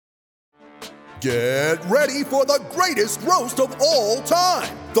Get ready for the greatest roast of all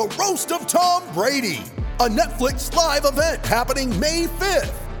time, the Roast of Tom Brady, a Netflix live event happening May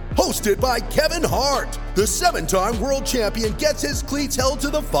 5th. Hosted by Kevin Hart, the 7-time world champion gets his cleats held to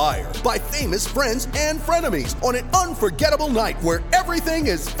the fire by famous friends and frenemies on an unforgettable night where everything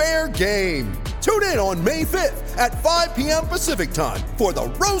is fair game. Tune in on May 5th at 5 p.m. Pacific time for the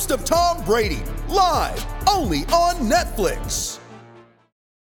Roast of Tom Brady, live only on Netflix.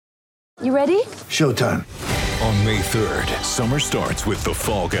 You ready? Showtime. On May 3rd, summer starts with The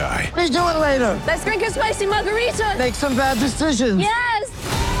Fall Guy. Let's do it later. Let's drink a spicy margarita. Make some bad decisions. Yes!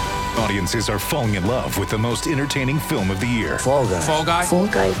 Audiences are falling in love with the most entertaining film of the year. Fall Guy. Fall Guy? Fall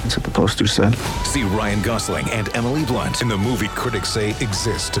guy. That's what the poster said. See Ryan Gosling and Emily Blunt in the movie critics say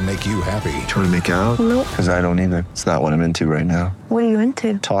exists to make you happy. Trying to make it out? Nope. Because I don't either. It's not what I'm into right now. What are you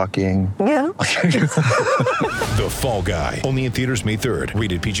into? Talking. Yeah. The Fall Guy. Only in theaters May 3rd.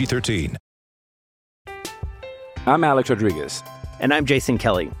 Rated PG-13. I'm Alex Rodriguez. And I'm Jason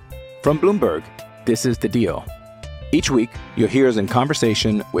Kelly. From Bloomberg, this is The Deal. Each week, you'll hear us in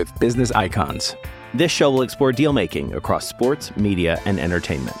conversation with business icons. This show will explore deal-making across sports, media, and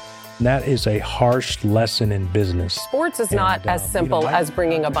entertainment. That is a harsh lesson in business. Sports is not as simple as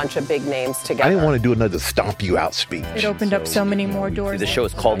bringing a bunch of big names together. I didn't want to do another stomp you out speech. It opened up so many more doors. The show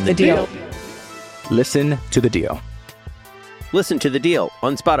is called The Deal. Listen to The Deal. Listen to The Deal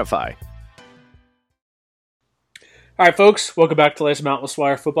on Spotify. All right, folks, welcome back to Last Mountain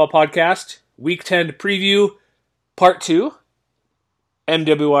Wire Football Podcast. Week 10 preview, part 2.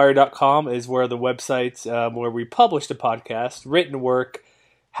 MWWire.com is where the website where we publish the podcast, written work,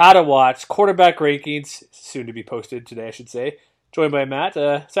 how to watch, quarterback rankings, soon to be posted today, I should say. Joined by Matt.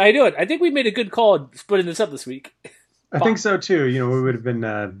 So how you doing? I think we made a good call splitting this up this week. I think so, too. You know, we would have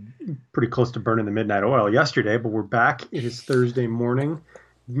been pretty close to burning the midnight oil yesterday, but we're back. It is Thursday morning.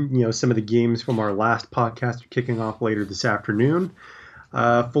 You know, some of the games from our last podcast are kicking off later this afternoon.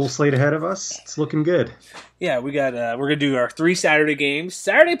 Full slate ahead of us. It's looking good. Yeah, we got. We're gonna do our 3 Saturday games.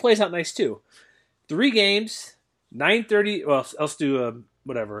 Saturday plays out nice too. 3 games, 9:30. Well, let's do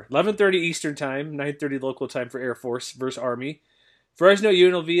whatever. 11:30 Eastern time, 9:30 local time for Air Force versus Army. Fresno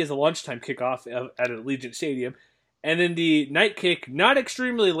UNLV is a lunchtime kickoff at Allegiant Stadium, and then the night kick, not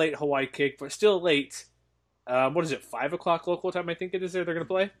extremely late Hawaii kick, but still late. What is it, 5 o'clock local time, I think it is there they're going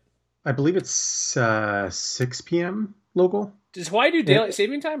to play? I believe it's 6 p.m. local. Does Hawaii do daylight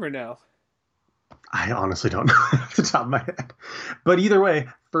saving time or no? I honestly don't know off the top of my head. But either way,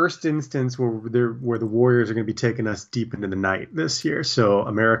 first instance where the Warriors are going to be taking us deep into the night this year. So,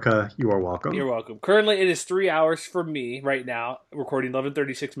 America, you are welcome. You're welcome. Currently, it is 3 hours for me right now, recording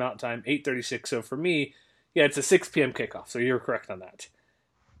 11:36 Mountain Time, 8:36. So, for me, yeah, it's a 6 p.m. kickoff. So, you're correct on that.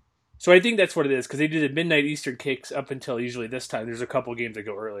 So I think that's what it is, because they do the midnight Eastern kicks up until usually this time. There's a couple games that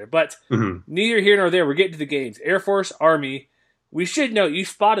go earlier. But neither here nor there. We're getting to the games. Air Force, Army. We should note, you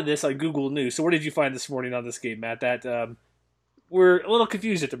spotted this on Google News. So what did you find this morning on this game, Matt? That we're a little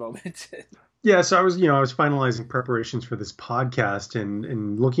confused at the moment. Yeah, so I was finalizing preparations for this podcast,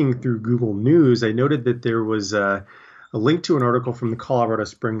 and looking through Google News, I noted that there was a link to an article from the Colorado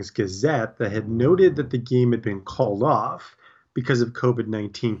Springs Gazette that had noted that the game had been called off because of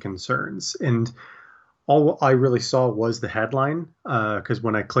COVID-19 concerns. And all I really saw was the headline, because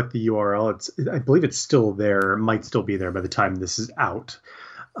when I clicked the URL, I believe it's still there. It might still be there by the time this is out.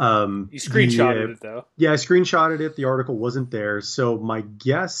 You screenshotted it, though. Yeah, I screenshotted it. The article wasn't there. So my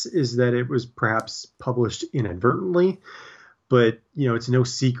guess is that it was perhaps published inadvertently. But, you know, it's no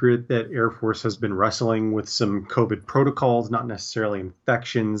secret that Air Force has been wrestling with some COVID protocols, not necessarily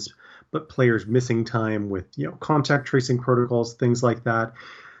infections, but players missing time with, you know, contact tracing protocols, things like that.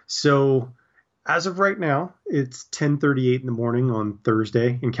 So as of right now, it's 10:38 in the morning on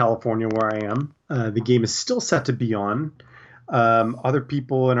Thursday in California, where I am. The game is still set to be on. Other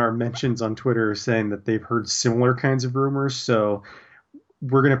people in our mentions on Twitter are saying that they've heard similar kinds of rumors. So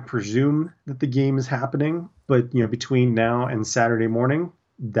we're going to presume that the game is happening. But, you know, between now and Saturday morning,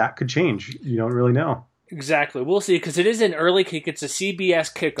 that could change. You don't really know. Exactly. We'll see, because it is an early kick. It's a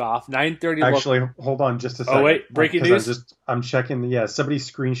CBS kickoff, 9:30. Actually, hold on just a second. Oh, wait. Breaking news? I'm checking. Yeah, somebody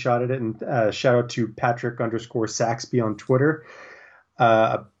screenshotted it, and shout out to Patrick_Saxby on Twitter.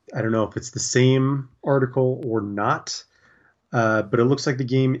 I don't know if it's the same article or not, but it looks like the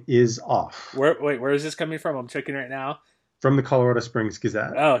game is off. Where is this coming from? I'm checking right now. From the Colorado Springs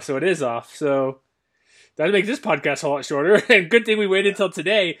Gazette. Oh, so it is off. So that makes this podcast a lot shorter. And good thing we waited until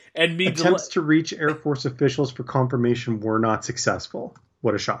today. And attempts to reach Air Force officials for confirmation were not successful.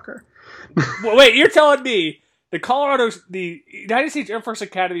 What a shocker. Well, wait, you're telling me the United States Air Force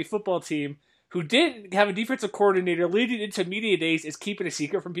Academy football team, who didn't have a defensive coordinator leading into media days, is keeping a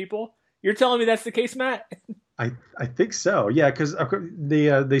secret from people? You're telling me that's the case, Matt? I think so. Yeah, because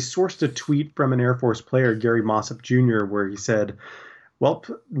they sourced a tweet from an Air Force player, Gary Mossop Jr., where he said, "Well,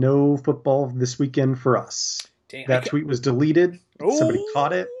 no football this weekend for us." Dang, that tweet was deleted. Oh. Somebody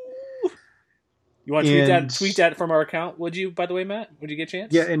caught it. You want to tweet that from our account? Would you, by the way, Matt? Would you get a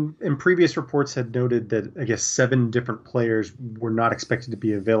chance? Yeah, and previous reports had noted that, I guess, 7 different players were not expected to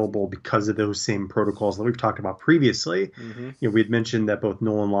be available because of those same protocols that we've talked about previously. Mm-hmm. You know, we had mentioned that both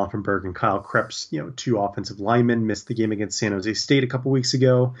Nolan Laufenberg and Kyle Kreps, 2 offensive linemen, missed the game against San Jose State a couple weeks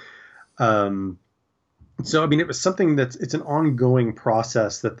ago. So, I mean, it was something it's an ongoing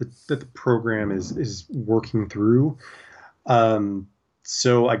process that the program is working through.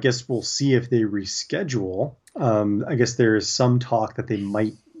 So I guess we'll see if they reschedule. I guess there is some talk that they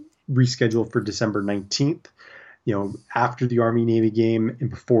might reschedule for December 19th, after the Army-Navy game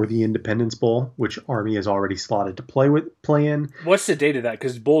and before the Independence Bowl, which Army is already slotted to play in. What's the date of that?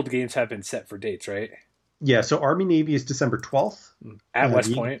 Because bowl games have been set for dates, right? Yeah, so Army-Navy is December 12th. At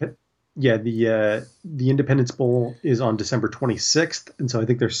West Point. Yeah, the Independence Bowl is on December 26th, and so I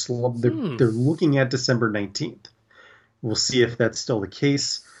think they're looking at December 19th. We'll see if that's still the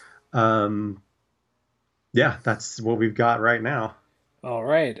case. Yeah, that's what we've got right now. All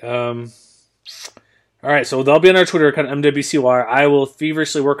right. All right, so they'll be on our Twitter account, MWCWire. I will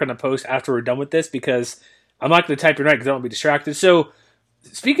feverishly work on a post after we're done with this because I'm not going to type it right because I don't want to be distracted. So,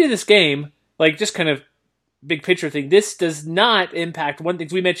 speaking of this game, just kind of big picture thing, this does not impact one thing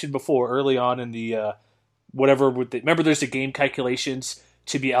we mentioned before early on in the remember there's the game calculations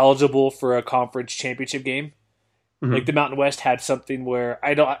to be eligible for a conference championship game? Mm-hmm. The Mountain West had something where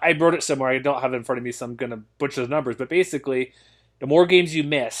I wrote it somewhere. I don't have it in front of me, so I'm going to butcher the numbers. But basically, the more games you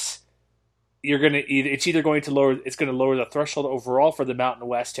miss, it's going to lower the threshold overall for the Mountain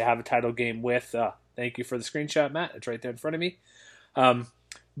West to have a title game with. Thank you for the screenshot, Matt. It's right there in front of me.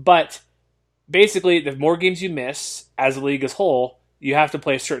 But basically, the more games you miss as a league as a whole, you have to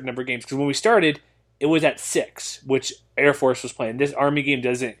play a certain number of games. Because when we started, it was at 6, which Air Force was playing. This Army game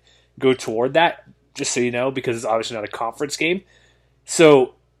doesn't go toward that. Just so you know, because it's obviously not a conference game.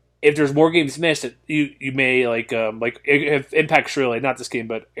 So if there's more games missed, you may it impacts really not this game,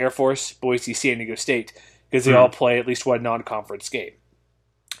 but Air Force, Boise, San Diego State, because they all play at least one non-conference game.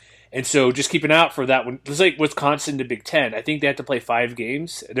 And so just keep an eye out for that one. It's like Wisconsin to Big Ten. I think they have to play 5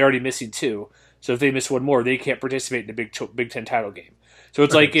 games. They're already missing 2. So if they miss one more, they can't participate in the Big Ten title game. So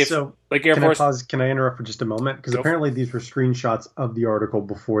it's Air Force. Can I interrupt for just a moment? Because apparently these were screenshots of the article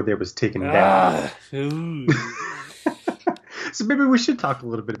before they was taken down. So maybe we should talk a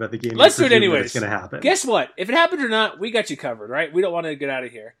little bit about the game. Let's do it anyways. It's going to happen. Guess what? If it happens or not, we got you covered, right? We don't want to get out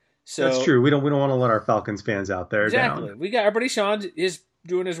of here. So that's true. We don't want to let our Falcons fans out there exactly down. We got our buddy Sean is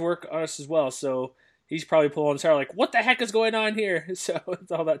doing his work on us as well. So he's probably pulling his hair like, what the heck is going on here? So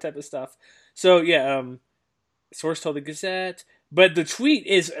it's all that type of stuff. So yeah, source told the Gazette. But the tweet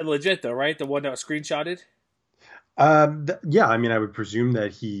is legit, though, right? The one that was screenshotted? Yeah, I mean, I would presume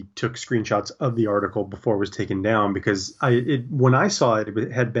that he took screenshots of the article before it was taken down because when I saw it,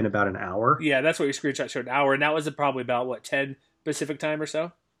 it had been about an hour. Yeah, that's what your screenshot showed, an hour. And that was probably about, 10 Pacific time or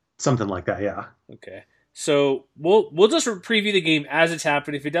so? Something like that, yeah. Okay. So we'll just preview the game as it's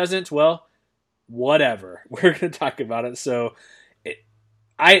happening. If it doesn't, well, whatever. We're going to talk about it. So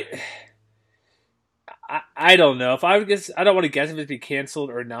I don't know. I don't want to guess if it'd be canceled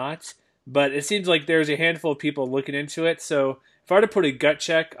or not, but it seems like there's a handful of people looking into it. So if I were to put a gut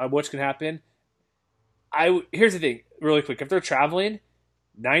check on what's going to happen, here's the thing, really quick. If they're traveling,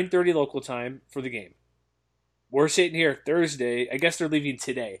 9:30 local time for the game. We're sitting here Thursday. I guess they're leaving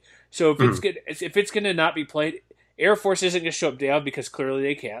today. So if it's going to not be played, Air Force isn't going to show up day of because clearly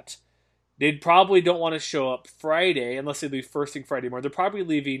they can't. They probably don't want to show up Friday unless they leave first thing Friday morning. They're probably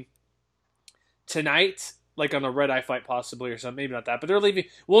leaving tonight, on a red-eye flight possibly or something. Maybe not that, but they're leaving.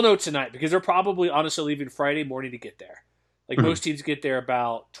 We'll know tonight because they're probably honestly leaving Friday morning to get there. Most teams get there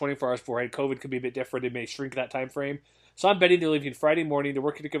about 24 hours beforehand. COVID could be a bit different. They may shrink that time frame. So I'm betting they're leaving Friday morning. They're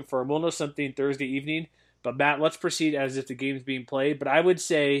working to confirm. We'll know something Thursday evening. But Matt, let's proceed as if the game's being played. But I would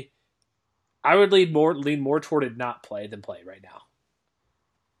say I would lean more toward it not play than play right now.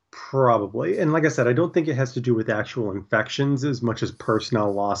 Probably. And like I said, I don't think it has to do with actual infections as much as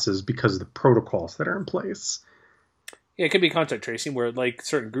personnel losses because of the protocols that are in place. Yeah, it could be contact tracing where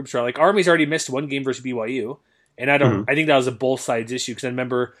certain groups are Army's already missed one game versus BYU. And I think that was a both sides issue because I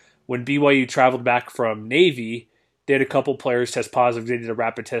remember when BYU traveled back from Navy, they had a couple players test positive. They did a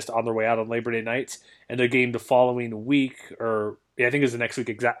rapid test on their way out on Labor Day night. And their game the following week, I think it was the next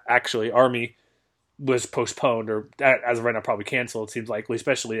week actually, Army was postponed or as of right now probably canceled, it seems likely,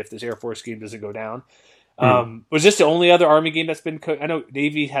 especially if this Air Force game doesn't go down. Was this the only other Army game that's been? I know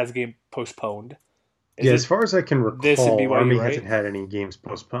Navy has a game postponed. As far as I can recall, this and BYU, Army right? hasn't had any games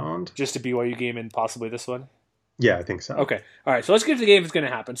postponed. Just a BYU game and possibly this one? Yeah, I think so. Okay. All right, so let's get to the game that's going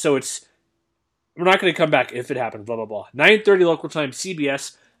to happen. So we're not going to come back if it happens, blah, blah, blah. 9:30 local time,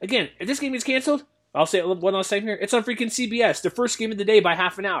 CBS. Again, if this game is canceled, I'll say it one last time here, it's on freaking CBS. The first game of the day by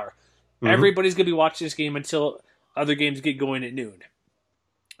half an hour. Mm-hmm. Everybody's going to be watching this game until other games get going at noon.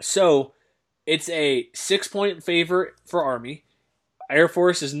 So it's a 6-point favorite for Army. Air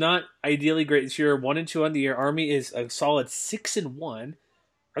Force is not ideally great this year. 1-2 on the year. Army is a solid 6-1.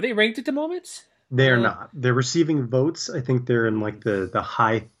 Are they ranked at the moment? They are not. They're receiving votes. I think they're in like the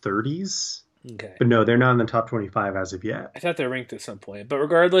high 30s. Okay. But no, they're not in the top 25 as of yet. I thought they were ranked at some point. But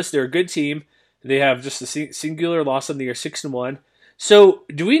regardless, they're a good team. They have just a singular loss on the year, 6-1. So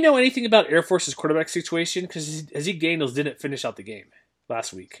do we know anything about Air Force's quarterback situation? Because Zeke Daniels didn't finish out the game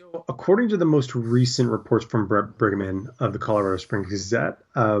last week. So, according to the most recent reports from Brett Brigham of the Colorado Springs Gazette,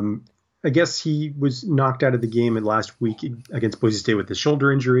 I guess he was knocked out of the game last week against Boise State with a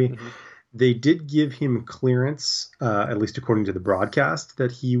shoulder injury. Mm-hmm. They did give him clearance, at least according to the broadcast,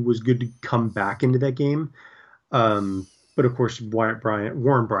 that he was good to come back into that game. But of course, Warren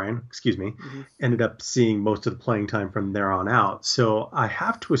Bryan, ended up seeing most of the playing time from there on out. So I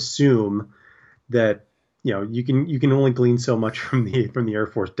have to assume that you can only glean so much from the Air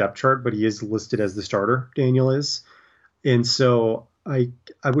Force depth chart, but he is listed as the starter. Daniel is, and so I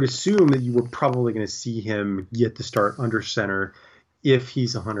would assume that you were probably going to see him get the start under center if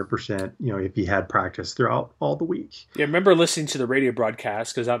he's 100%, if he had practice throughout all the week. Yeah, I remember listening to the radio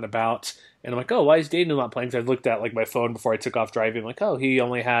broadcast because out and about, and I'm like, oh, why is Daniel not playing? Because I looked at my phone before I took off driving, like, oh, he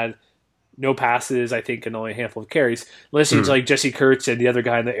only had no passes, I think, and only a handful of carries. Listening to Jesse Kurtz and the other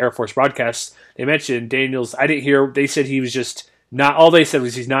guy in the Air Force broadcast, they mentioned Daniels. I didn't hear. They said he was just not. All they said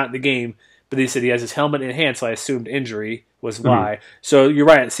was he's not in the game, but they said he has his helmet in hand, so I assumed injury was why. So you're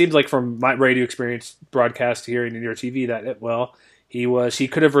right. It seems like from my radio experience, broadcast, hearing in your TV, that he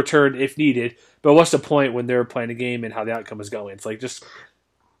could have returned if needed. But what's the point when they're playing a game and how the outcome is going? It's like just.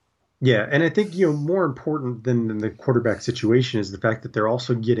 Yeah, and I think more important than the quarterback situation is the fact that they're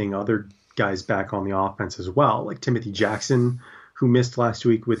also getting other guys back on the offense as well, like Timothy Jackson, who missed last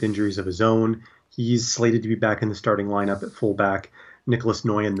week with injuries of his own. He's slated to be back in the starting lineup at fullback. Nicholas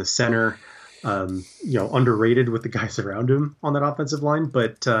Noy in the center, underrated with the guys around him on that offensive line,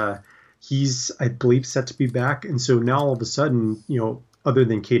 but he's, I believe, set to be back. And so now all of a sudden, other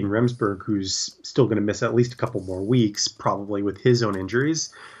than Caden Remsburg, who's still going to miss at least a couple more weeks, probably with his own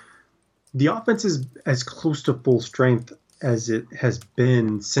injuries, the offense is as close to full strength as it has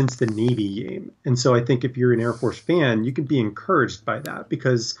been since the Navy game. And so I think if you're an Air Force fan, you can be encouraged by that,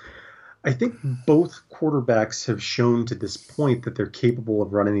 because I think both quarterbacks have shown to this point that they're capable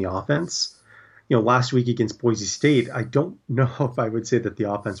of running the offense. Last week against Boise State, I don't know if I would say that the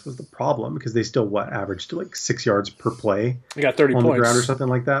offense was the problem, because they still averaged to 6 yards per play. They got 30 on points the ground or something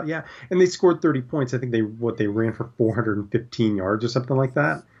like that. Yeah, and they scored 30 points. I think they ran for 415 yards or something like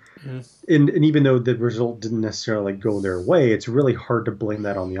that. Mm-hmm. And even though the result didn't necessarily go their way, it's really hard to blame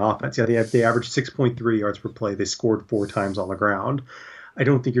that on the offense. Yeah, they averaged 6.3 yards per play. They scored 4 times on the ground. I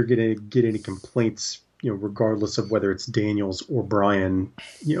don't think you're going to get any complaints, regardless of whether it's Daniels or Bryan,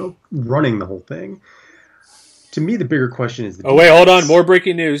 running the whole thing. To me, the bigger question is wait, hold on. More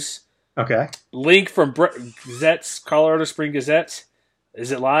breaking news. Okay. Link from Gazette's Colorado Spring Gazette.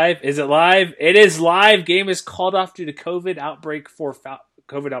 Is it live? It is live. Game is called off due to COVID outbreak.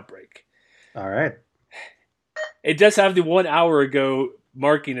 All right. It does have the 1 hour ago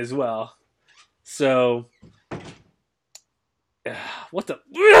marking as well. So, what's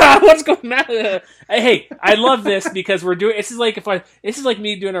going on? Hey, I love this because we're doing. This is like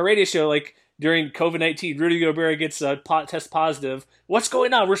me doing a radio show during COVID-19. Rudy Gobert gets test positive. What's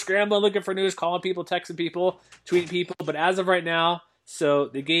going on? We're scrambling, looking for news, calling people, texting people, tweeting people. But as of right now, so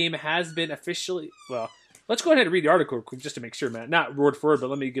the game has been officially Let's go ahead and read the article quick just to make sure, man. Not word for word, but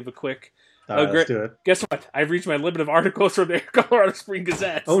let me give a quick. Let's do it. Guess what? I've reached my limit of articles from the Colorado Spring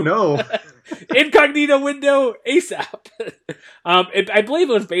Gazette. Oh, no. Incognito window ASAP. I believe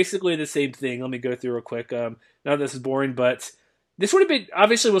it was basically the same thing. Let me go through real quick. Now this is boring, but this would have been,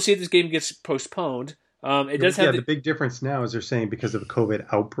 obviously we'll see if this game gets postponed. It does have the big difference now is they're saying because of the COVID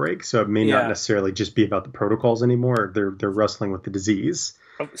outbreak, so it may not necessarily just be about the protocols anymore. They're wrestling with the disease.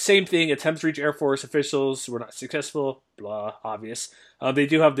 Same thing. Attempts to reach Air Force officials were not successful. Blah, obvious. They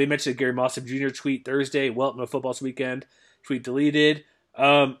mentioned Gary Mossop Jr. tweet Thursday. Well, no football's weekend. Tweet deleted.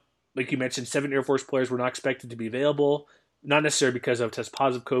 Like you mentioned, 7 Air Force players were not expected to be available. Not necessarily because of test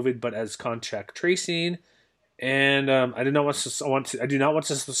positive COVID, but as contact tracing. And I do not want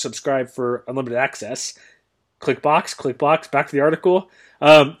to subscribe for unlimited access. Click box, back to the article.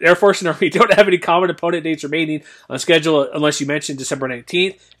 Air Force and Army don't have any common opponent dates remaining on schedule unless you mention December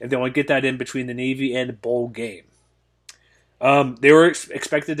 19th, if they want to get that in between the Navy and bowl game. They were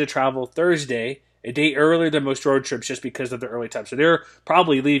expected to travel Thursday, a day earlier than most road trips just because of the early time. So they're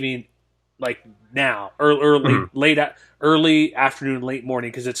probably leaving like now, early afternoon, late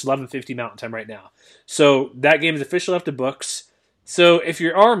morning, because it's 11:50 Mountain Time right now. So that game is officially off the books. So if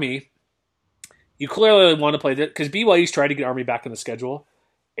you're Army, you clearly want to play that because BYU's trying to get Army back on the schedule.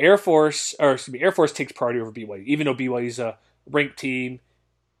 Air Force takes priority over BYU, even though BYU's a ranked team,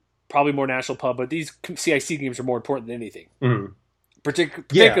 probably more national pub, but these CIC games are more important than anything. Mm-hmm.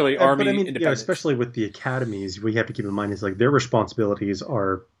 Particularly Army, but I mean, Independence. Especially with the academies, we have to keep in mind is like their responsibilities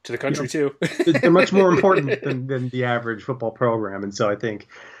are to the country too. They're much more important than the average football program, and so I think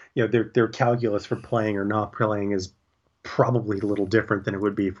their calculus for playing or not playing is probably a little different than it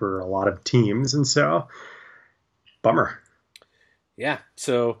would be for a lot of teams, and so bummer. Yeah,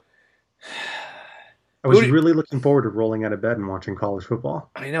 so I was really looking forward to rolling out of bed and watching college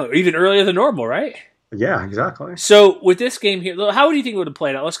football. I know, even earlier than normal, right? Yeah, exactly. So with this game here, how would you think it would have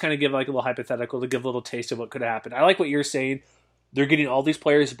played out? Let's kind of give like a little hypothetical to give a little taste of what could have happened. I like what you're saying. They're getting all these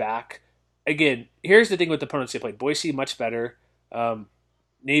players back. Again, here's the thing with the opponents they played. Boise, much better.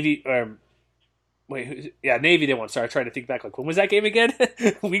 Navy, Navy they won. Sorry, I tried to think back. Like, when was that game again?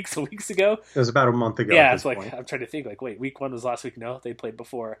 weeks ago? It was about a month ago. Yeah, it's like, I'm trying to think, like, wait, week 1 was last week? No, they played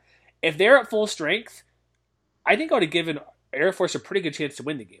before. If they're at full strength, I think I would have given Air Force a pretty good chance to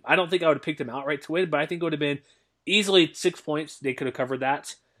win the game. I don't think I would have picked them outright to win, but I think it would have been easily 6 points. They could have covered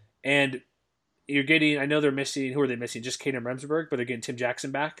that. And you're getting, I know they're missing, who are they missing? Just Kaden Remsburg, but they're getting Tim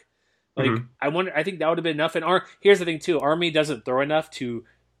Jackson back. Like, I think that would have been enough. And here's the thing, too. Army doesn't throw enough to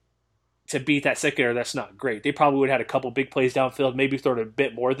beat that secondary. That's not great. They probably would have had a couple big plays downfield, maybe thrown a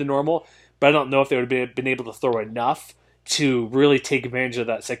bit more than normal, but I don't know if they would have been able to throw enough to really take advantage of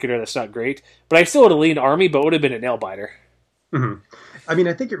that secondary. That's not great. But I still would have leaned Army, but it would have been a nail-biter. Mm-hmm. I mean,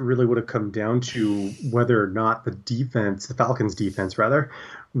 I think it really would have come down to whether or not the Falcons defense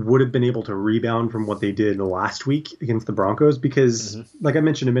would have been able to rebound from what they did last week against the Broncos, because like I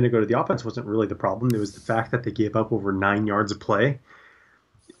mentioned a minute ago, the offense wasn't really the problem. It was the fact that they gave up over 9 yards of play.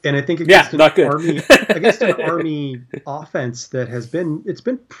 And I think against an Army offense that it's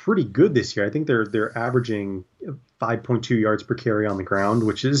been pretty good this year. I think they're averaging 5.2 yards per carry on the ground,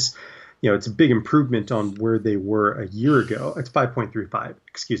 which is, it's a big improvement on where they were a year ago. It's 5.35,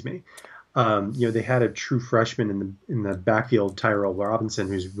 excuse me. They had a true freshman in the backfield, Tyrell Robinson,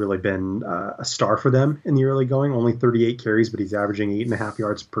 who's really been a star for them in the early going. Only 38 carries, but he's averaging 8.5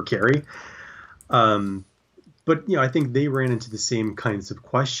 yards per carry. But I think they ran into the same kinds of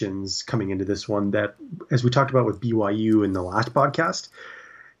questions coming into this one that, as we talked about with BYU in the last podcast,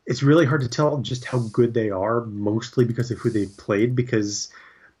 it's really hard to tell just how good they are, mostly because of who they played, because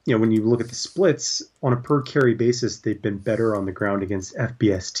when you look at the splits on a per carry basis, they've been better on the ground against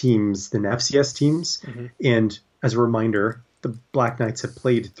FBS teams than FCS teams. Mm-hmm. And as a reminder, the Black Knights have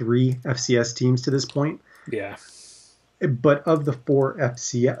played 3 FCS teams to this point. Yeah. But of the 4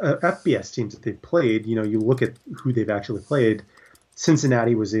 FBS teams that they've played, you look at who they've actually played.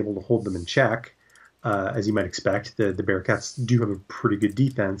 Cincinnati was able to hold them in check, as you might expect. The Bearcats do have a pretty good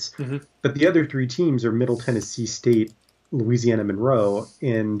defense. Mm-hmm. But the other 3 teams are Middle Tennessee State, Louisiana Monroe,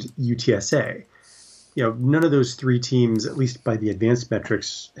 and UTSA. None of those 3 teams, at least by the advanced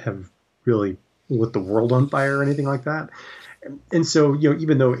metrics, have really lit the world on fire or anything like that. And so,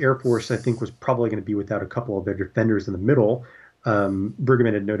 even though Air Force, I think, was probably going to be without a couple of their defenders in the middle,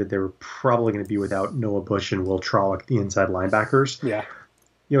 Bergman had noted they were probably going to be without Noah Bush and Will Trollock, the inside linebackers. Yeah.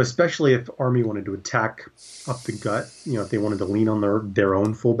 Especially if Army wanted to attack up the gut, if they wanted to lean on their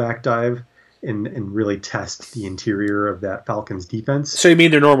own fullback dive and really test the interior of that Falcons defense. So you mean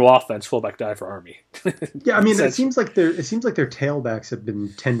their normal offense, fullback dive for Army? Yeah, I mean, it seems like their tailbacks have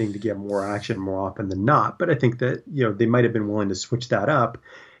been tending to get more action more often than not. But I think that they might have been willing to switch that up,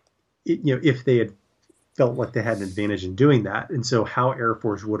 if they had felt like they had an advantage in doing that. And so how Air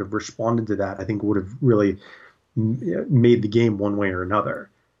Force would have responded to that, I think, would have really made the game one way or another.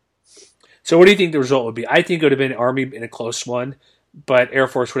 So what do you think the result would be? I think it would have been Army in a close one, but Air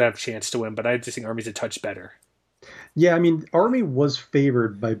Force would have a chance to win. But I just think Army's a touch better. Yeah, I mean, Army was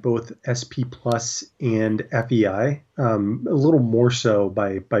favored by both SP Plus and FEI, a little more so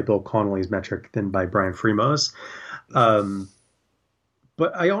by Bill Connolly's metric than by Brian Fremo's. But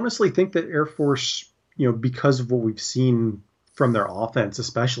I honestly think that Air Force, because of what we've seen from their offense,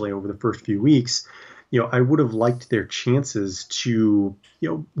 especially over the first few weeks, I would have liked their chances to,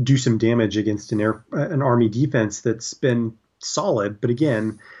 do some damage against an Army defense that's been solid. But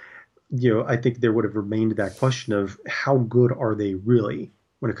again, I think there would have remained that question of how good are they really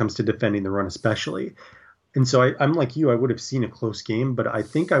when it comes to defending the run, especially. And so I'm like you, I would have seen a close game, but I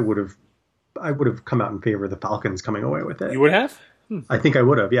think I would have come out in favor of the Falcons coming away with it. You would have? I think I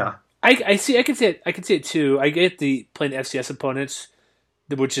would have, yeah. I can see it too. I get the playing FCS opponents,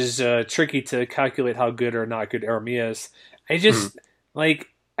 which is tricky to calculate how good or not good Army is. I just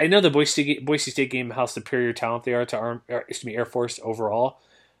I know the Boise State game, how superior talent they are to Air Force overall,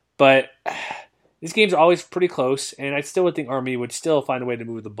 but these games are always pretty close, and I still would think Army would still find a way to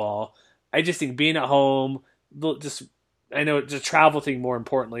move the ball. I just think being at home, I know it's a travel thing more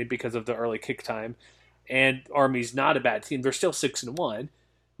importantly because of the early kick time, and Army's not a bad team. They're still 6-1,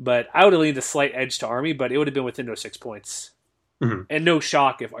 but I would have leaned a slight edge to Army, but it would have been within those 6 points. Mm-hmm. And no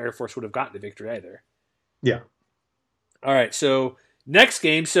shock if Air Force would have gotten the victory either. Yeah. All right, so next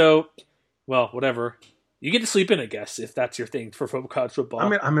game. So, well, whatever. You get to sleep in, I guess, if that's your thing for college football.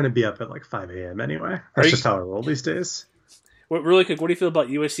 I'm going to be up at like 5 a.m. anyway. That's just how I roll these days. Really quick, what do you feel about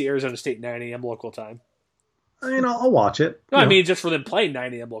USC Arizona State 9 a.m. local time? I mean, I'll watch it. No, I mean just for them playing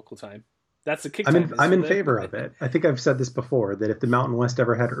 9 a.m. local time. That's the kick time. I'm in favor of it. I think I've said this before, that if the Mountain West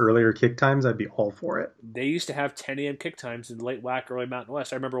ever had earlier kick times, I'd be all for it. They used to have 10 a.m. kick times in late WAC, early Mountain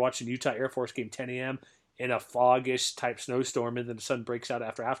West. I remember watching Utah Air Force game 10 a.m. in a foggish type snowstorm, and then the sun breaks out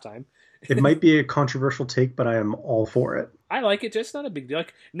after halftime. It might be a controversial take, but I am all for it. I like it. Just not a big deal.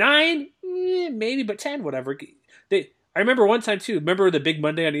 Like 9, maybe, but 10, whatever. I remember one time, too. Remember the Big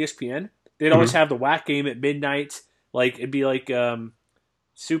Monday on ESPN? They'd always have the WAC game at midnight. Like, it'd be like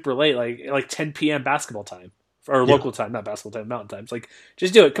super late, like 10 p.m. basketball time. Or local time, not basketball time, mountain times. Like,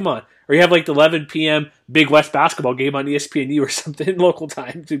 just do it. Come on. Or you have like the 11 p.m. Big West basketball game on ESPNU or something local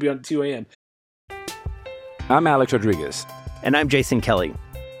time to be on 2 a.m. I'm Alex Rodriguez. And I'm Jason Kelly.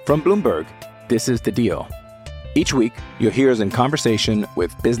 From Bloomberg, this is The Deal. Each week, you'll hear us in conversation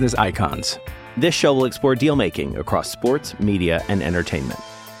with business icons. This show will explore deal-making across sports, media, and entertainment.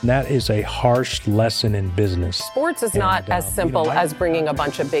 That is a harsh lesson in business. Sports is not as simple as bringing a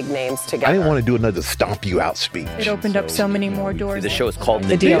bunch of big names together. I didn't want to do another stomp you out speech. It opened up so many more doors. The show is called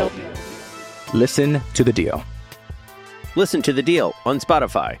The Deal. Listen to The Deal. Listen to The Deal on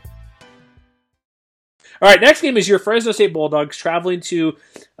Spotify. All right, next game is your Fresno State Bulldogs traveling to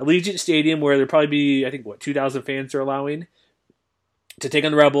Allegiant Stadium, where there'll probably be, I think, 2,000 fans they're allowing to take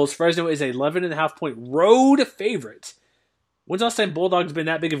on the Rebels. Fresno is an 11.5-point road favorite. When's the last time Bulldogs been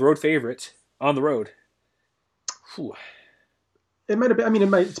that big of a road favorite on the road? Whew. It might have been. I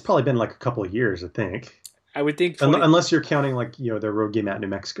mean, it's probably been like a couple of years, I think. I would think, unless you're counting like their road game at New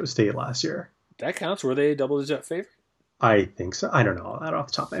Mexico State last year. That counts. Were they a double-digit favorite? I think so. I don't know that off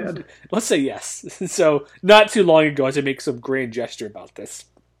the top of my head. Let's say yes. So not too long ago, as I make some grand gesture about this.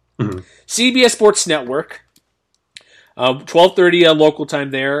 Mm-hmm. CBS Sports Network, 12:30 local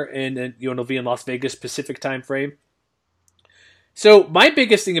time there, and UNLV in Las Vegas Pacific time frame. So my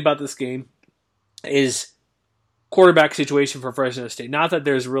biggest thing about this game is quarterback situation for Fresno State. Not that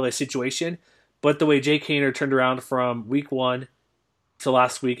there's really a situation, but the way Jake Haener turned around from week 1 to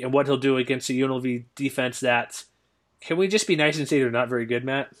last week, and what he'll do against the UNLV defense that. Can we just be nice and say they're not very good,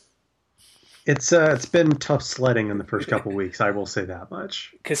 Matt? It's been tough sledding in the first couple weeks, I will say that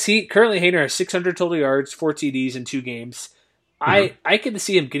much. Because currently Haener has 600 total yards, 4 TDs in 2 games. Mm-hmm. I can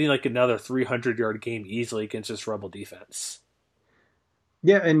see him getting like another 300-yard game easily against this Rebel defense.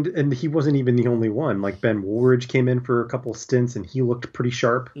 Yeah, and he wasn't even the only one. Like Ben Woolridge came in for a couple stints, and he looked pretty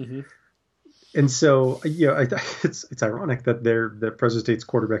sharp. Mm-hmm. And so, it's ironic that the Fresno State's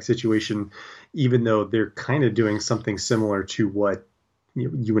quarterback situation, even though they're kind of doing something similar to what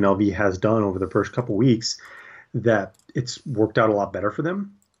UNLV has done over the first couple weeks, that it's worked out a lot better for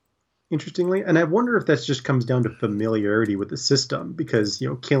them, interestingly. And I wonder if that just comes down to familiarity with the system, because,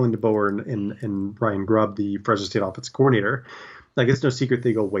 Kalen DeBoer and Ryan Grubb, the Fresno State offensive coordinator, like, it's no secret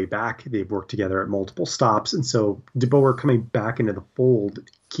they go way back. They've worked together at multiple stops. And so DeBoer coming back into the fold,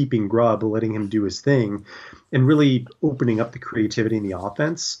 keeping Grubb, letting him do his thing, and really opening up the creativity in the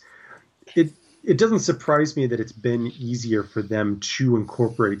offense. It doesn't surprise me that it's been easier for them to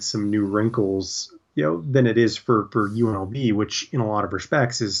incorporate some new wrinkles, than it is for UNLV, which in a lot of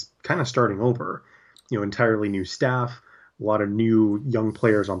respects is kind of starting over. Entirely new staff, a lot of new young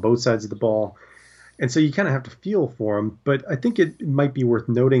players on both sides of the ball. And so you kind of have to feel for them. But I think it might be worth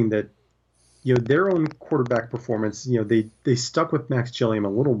noting that, their own quarterback performance, they stuck with Max Gilliam a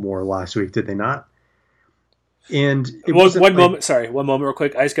little more last week, did they not? And one moment real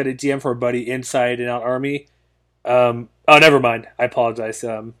quick. I just got a DM for a buddy inside and out Army. Oh, never mind. I apologize.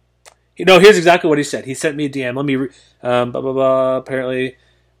 Here's exactly what he said. He sent me a DM. Let me apparently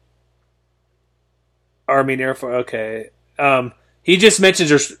Army and Air Force. Okay. He just mentions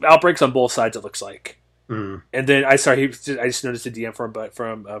there's outbreaks on both sides, it looks like. Mm. And then I just noticed a DM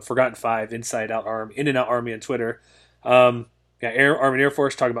from Forgotten Five, In and Out Army on Twitter. Army and Air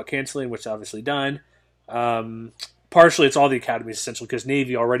Force talking about canceling, which is obviously done. Partially, it's all the academies essentially because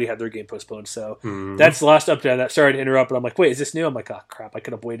Navy already had their game postponed. So that's the last update on that. Sorry to interrupt, but I'm like, wait, is this new? I'm like, oh crap, I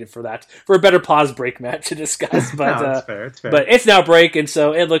could have waited for that for a better pause break match to discuss. But no, it's fair. It's fair. But it's now break, and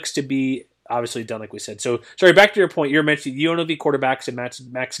so it looks to be obviously done, like we said. So sorry, back to your point. You're mentioning UNLV quarterbacks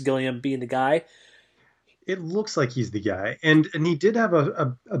and Max Gilliam being the guy. It looks like he's the guy, and he did have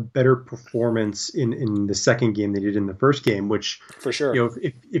a better performance in the second game than he did in the first game. Which, for sure,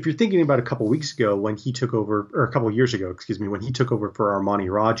 if you're thinking about a couple weeks ago when he took over, or a couple of years ago, excuse me, when he took over for Armani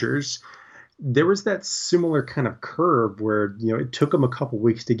Rogers, there was that similar kind of curve where it took him a couple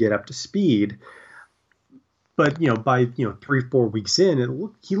weeks to get up to speed. But by 3-4 weeks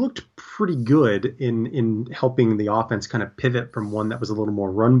in, he looked pretty good in helping the offense kind of pivot from one that was a little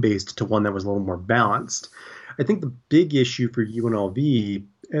more run based to one that was a little more balanced. I think the big issue for UNLV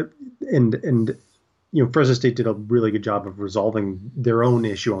and Fresno State did a really good job of resolving their own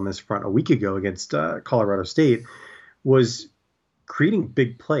issue on this front a week ago against Colorado State was creating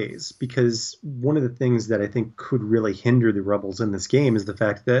big plays, because one of the things that I think could really hinder the Rebels in this game is the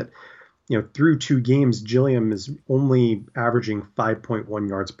fact that through 2 games, Gilliam is only averaging 5.1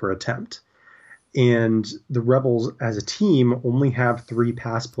 yards per attempt. And the Rebels as a team only have 3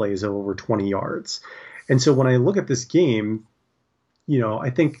 pass plays of over 20 yards. And so when I look at this game, I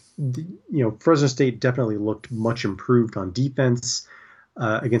think, Fresno State definitely looked much improved on defense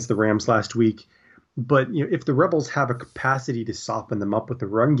against the Rams last week. But, if the Rebels have a capacity to soften them up with the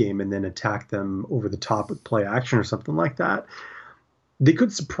run game and then attack them over the top with play action or something like that, they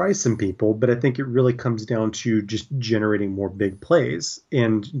could surprise some people, but I think it really comes down to just generating more big plays.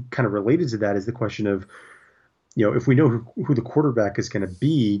 And kind of related to that is the question of, if we know who the quarterback is going to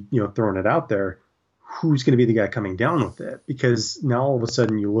be, throwing it out there, who's going to be the guy coming down with it? Because now all of a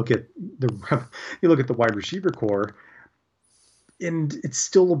sudden you look at the wide receiver core, and it's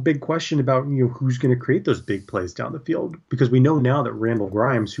still a big question about who's going to create those big plays down the field. Because we know now that Randall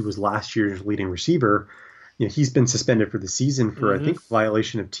Grimes, who was last year's leading receiver, he's been suspended for the season for, I think,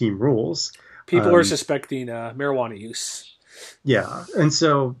 violation of team rules. People are suspecting marijuana use. Yeah. And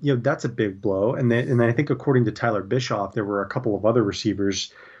so, that's a big blow. And then I think according to Tyler Bischoff, there were a couple of other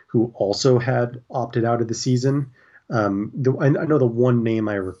receivers who also had opted out of the season. I know the one name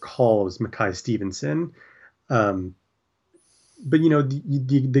I recall was Mekhi Stevenson. But,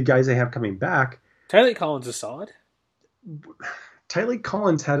 the guys they have coming back. Tyleik Collins is solid. Tyleik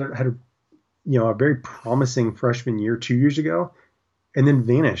Collins had a very promising freshman year 2 years ago, and then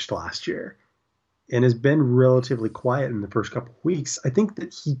vanished last year and has been relatively quiet in the first couple of weeks. I think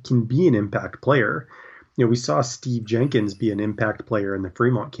that he can be an impact player. We saw Steve Jenkins be an impact player in the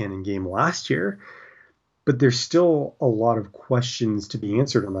Fremont Cannon game last year, but there's still a lot of questions to be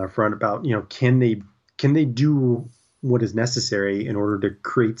answered on that front about, can they do what is necessary in order to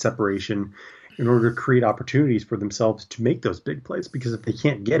create separation, in order to create opportunities for themselves to make those big plays? Because if they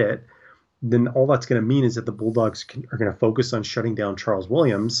can't get it, then all that's going to mean is that the Bulldogs are going to focus on shutting down Charles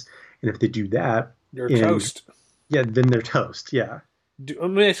Williams. And if they do that, they're toast. Yeah, then they're toast. Yeah.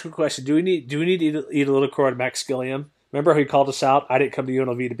 Let me ask you a question. Do we need to eat a little crow at Max Gilliam? Remember how he called us out? I didn't come to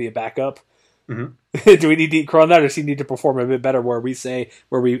UNLV to be a backup. Mm-hmm. Do we need to eat crow on that, or does he need to perform a bit better where we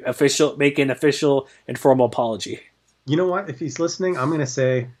make an official and formal apology? You know what? If he's listening, I'm going to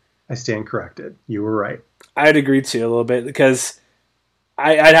say I stand corrected. You were right. I'd agree too a little bit, because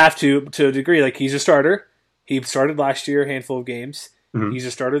I'd have to a degree. Like, he's a starter. He started last year, a handful of games. Mm-hmm. He's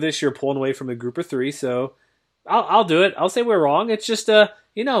a starter this year, pulling away from a group of 3. So I'll do it. I'll say we're wrong. It's just, man,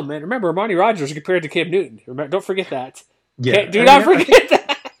 remember, Armani Rogers compared to Cam Newton. Don't forget that. Yeah. Do not forget that.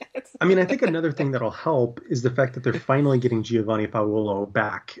 I think another thing that'll help is the fact that they're finally getting Giovanni Paolo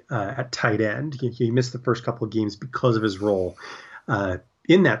back at tight end. He missed the first couple of games because of his role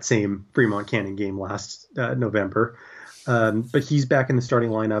in that same Fremont Cannon game last November. But he's back in the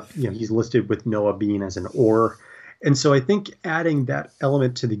starting lineup. He's listed with Noah Bean as an or. And so I think adding that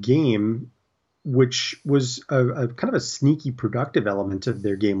element to the game, which was a kind of a sneaky productive element of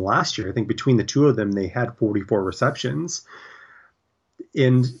their game last year. I think between the two of them, they had 44 receptions.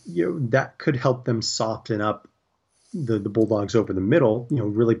 And, that could help them soften up the Bulldogs over the middle,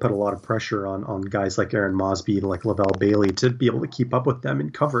 really put a lot of pressure on guys like Aaron Mosby, like Lavelle Bailey, to be able to keep up with them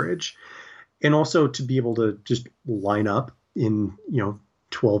in coverage. And also to be able to just line up in,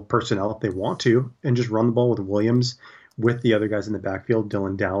 12 personnel if they want to, and just run the ball with Williams, with the other guys in the backfield,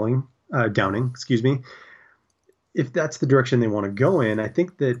 Dylan Downing, If that's the direction they want to go in, I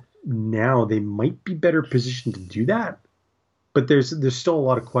think that now they might be better positioned to do that. But there's still a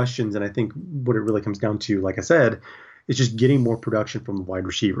lot of questions, and I think what it really comes down to, like I said, is just getting more production from the wide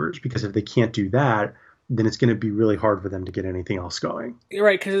receivers, because if they can't do that, then it's going to be really hard for them to get anything else going. You're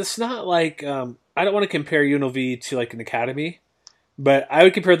right, because it's not like I don't want to compare UNLV to like an academy, but I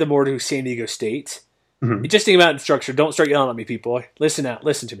would compare them more to San Diego State. Mm-hmm. Just think about the structure. Don't start yelling at me, people. Listen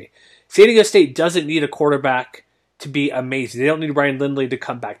to me. San Diego State doesn't need a quarterback to be amazing. They don't need Ryan Lindley to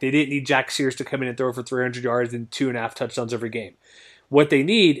come back. They didn't need Jack Sears to come in and throw for 300 yards and 2.5 touchdowns every game. What they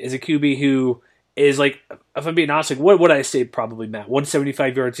need is a QB who is like, if I'm being honest, like what would I say probably, Matt?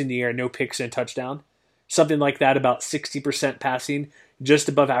 175 yards in the air, no picks and a touchdown. Something like that, about 60% passing, just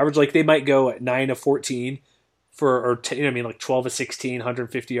above average. Like they might go at 9 of 14 like 12 of 16,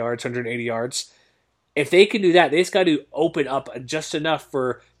 150 yards, 180 yards. If they can do that, they just got to open up just enough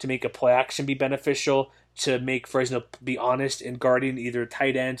to make a play action be beneficial, to make Fresno be honest in guarding either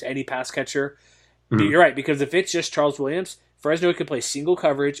tight ends, any pass catcher. Mm-hmm. You're right, because if it's just Charles Williams, Fresno can play single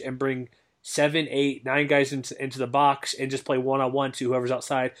coverage and bring 7, 8, 9 guys into the box and just play one-on-one to whoever's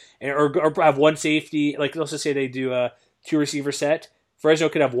outside, or have one safety. Like let's just say they do a 2-receiver set. Fresno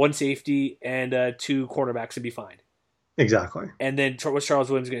could have one safety and 2 quarterbacks and be fine. Exactly. And then what's Charles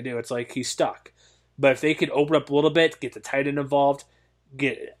Williams going to do? It's like he's stuck. But if they could open up a little bit, get the tight end involved,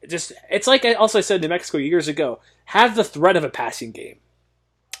 it's like I also said in New Mexico years ago, have the threat of a passing game.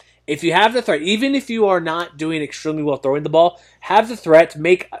 If you have the threat, even if you are not doing extremely well throwing the ball, have the threat,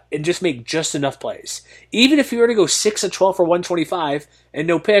 make just enough plays. Even if you were to go 6 of 12 for 125 and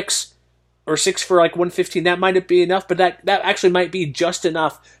no picks, or 6 for like 115, that might not be enough, but that actually might be just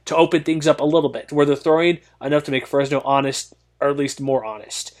enough to open things up a little bit, where they're throwing enough to make Fresno honest, or at least more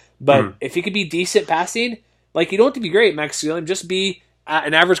honest. But if he could be decent passing, like you don't have to be great, Max Williams, just be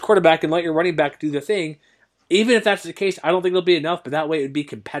an average quarterback and let your running back do the thing. Even if that's the case, I don't think it'll be enough, but that way it would be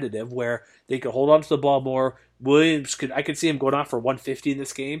competitive, where they could hold on to the ball more. I could see him going off for 150 in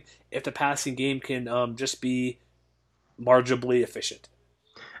this game if the passing game can just be marginally efficient.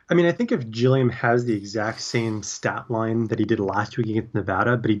 I mean, I think if Gilliam has the exact same stat line that he did last week against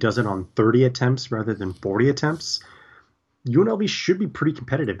Nevada, but he does it on 30 attempts rather than 40 attempts, UNLV should be pretty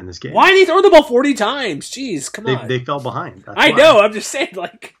competitive in this game. Why did he throw the ball 40 times? Jeez, come on. They fell behind. I know. I'm just saying,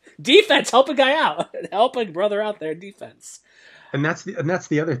 like, defense, help a guy out. Help a brother out there, defense. And that's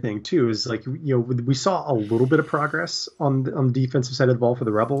the other thing, too, is like, we saw a little bit of progress on the defensive side of the ball for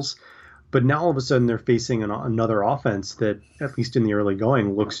the Rebels. But now all of a sudden they're facing another offense that, at least in the early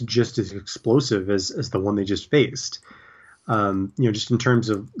going, looks just as explosive as the one they just faced. Just in terms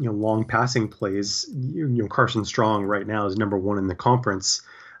of long passing plays, Carson Strong right now is number 1 in the conference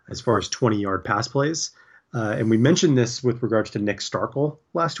as far as 20-yard pass plays. And we mentioned this with regards to Nick Starkel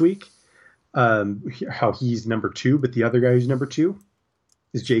last week, how he's number 2, but the other guy who's number 2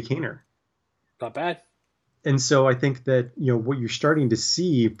 is Jake Haener. Not bad. And so I think that, what you're starting to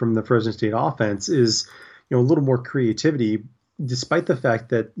see from the Fresno State offense is, a little more creativity, despite the fact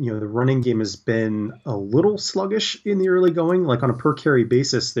that, the running game has been a little sluggish in the early going. Like on a per carry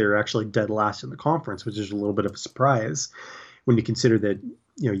basis, they're actually dead last in the conference, which is a little bit of a surprise when you consider that,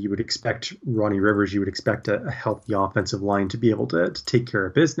 you would expect Ronnie Rivers, you would expect a healthy offensive line to be able to take care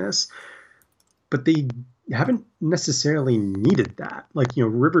of business. But they haven't necessarily needed that. Like,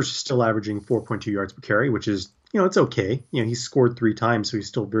 Rivers is still averaging 4.2 yards per carry, which is, it's okay. He's scored 3 times, so he's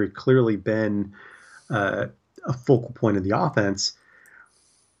still very clearly been a focal point of the offense.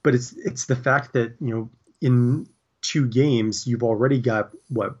 But it's the fact that, in 2 games, you've already got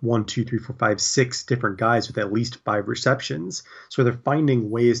 1, 2, 3, 4, 5, 6 different guys with at least 5 receptions. So they're finding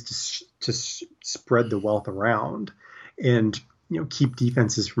ways to spread the wealth around and keep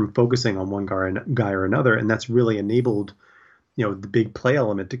defenses from focusing on one guy or another. And that's really enabled, the big play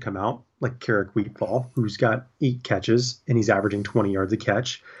element to come out, like Carrick Wheatfall, who's got 8 catches and he's averaging 20 yards a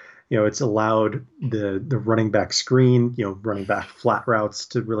catch. It's allowed the running back screen, running back flat routes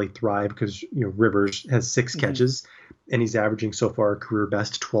to really thrive because, Rivers has 6 catches and he's averaging so far a career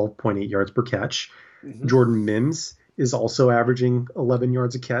best 12.8 yards per catch. Mm-hmm. Jordan Mims is also averaging 11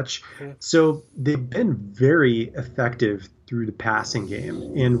 yards a catch. Mm-hmm. So they've been very effective through the passing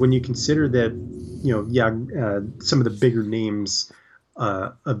game. And when you consider that, some of the bigger names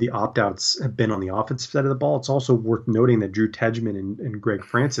of the opt-outs have been on the offensive side of the ball, it's also worth noting that Drew Tedgman and Greg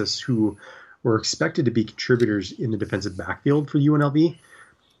Francis, who were expected to be contributors in the defensive backfield for UNLV,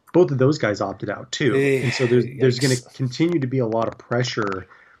 both of those guys opted out too. And so there's going to continue to be a lot of pressure,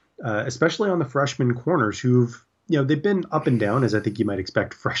 especially on the freshman corners who've, they've been up and down, as I think you might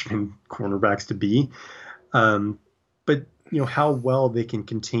expect freshman cornerbacks to be. But how well they can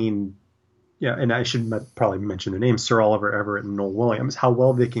contain, and I should probably mention their names, Sir Oliver Everett and Noel Williams, how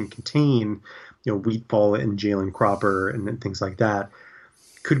well they can contain Wheatfall and Jalen Cropper and things like that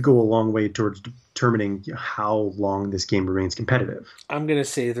could go a long way towards determining how long this game remains competitive. I'm going to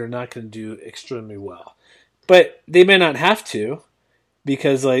say they're not going to do extremely well. But they may not have to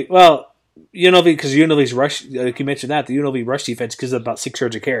because, UNLV, because UNLV's rush, like you mentioned that, the UNLV rush defense gives up about 6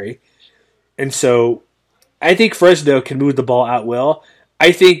 yards a carry. And so I think Fresno can move the ball out well.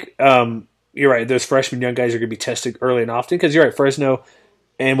 I think you're right, those freshman young guys are going to be tested early and often because you're right, Fresno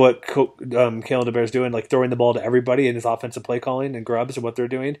and what Kalen DeBoer's doing, like throwing the ball to everybody in his offensive play calling and grubs and what they're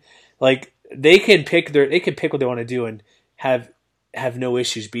doing, like they can pick what they want to do and have no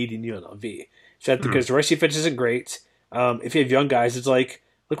issues beating UNLV. So because the rush defense isn't great. If you have young guys, it's like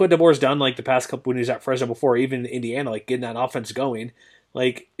look what DeBoer's done like the past couple when he was at Fresno before, even in Indiana, like getting that offense going.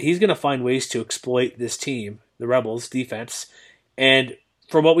 Like he's going to find ways to exploit this team, the Rebels defense. And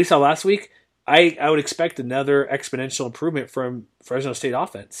from what we saw last week, I would expect another exponential improvement from Fresno State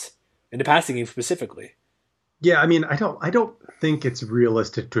offense in the passing game specifically. Yeah, I mean, I don't think it's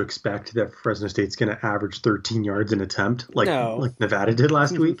realistic to expect that Fresno State's going to average 13 yards an attempt like Nevada did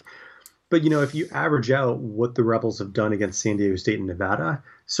last week. But if you average out what the Rebels have done against San Diego State and Nevada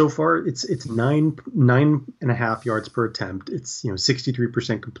so far, it's 9.5 yards per attempt. It's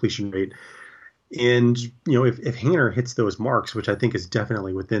 63% completion rate. And, if Haener hits those marks, which I think is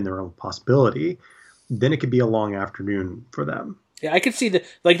definitely within their own possibility, then it could be a long afternoon for them. Yeah, I could see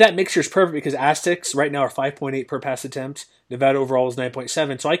that mixture is perfect because Aztecs right now are 5.8 per pass attempt. Nevada overall is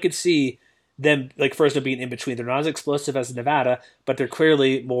 9.7. So I could see them, like Fresno being in between. They're not as explosive as Nevada, but they're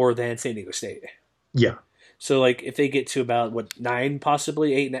clearly more than San Diego State. Yeah. So, if they get to about, 9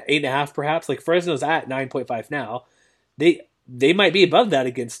 possibly, 8.5 perhaps, like Fresno's at 9.5 now, they might be above that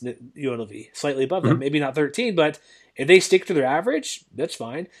against UNLV, slightly above that. Maybe not 13, but if they stick to their average, that's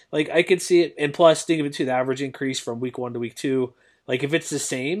fine. Like, I could see it, and plus, think of it too, the average increase from week 1 to week 2. Like, if it's the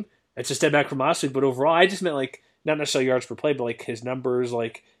same, it's a step back from last week, but overall, I just meant, not necessarily yards per play, but, his numbers,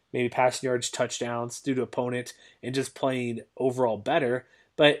 maybe passing yards, touchdowns due to opponent, and just playing overall better.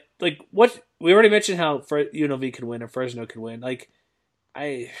 But, what we already mentioned how UNLV can win and Fresno can win.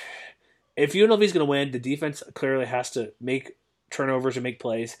 If UNLV is going to win, the defense clearly has to make turnovers and make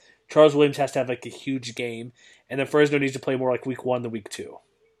plays. Charles Williams has to have a huge game, and then Fresno needs to play more like week 1 than week 2.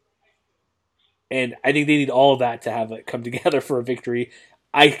 And I think they need all of that to have it come together for a victory.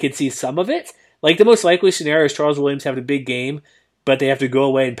 I could see some of it. The most likely scenario is Charles Williams having a big game, but they have to go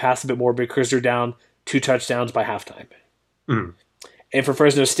away and pass a bit more because they're down 2 touchdowns by halftime. And for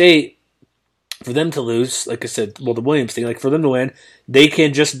Fresno State, for them to lose, like I said, the Williams thing, for them to win, they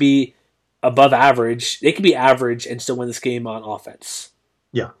can just be above average. They can be average and still win this game on offense.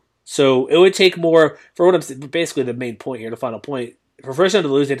 Yeah. So it would take more, for what I'm saying, basically the main point here, the final point, for Fresno to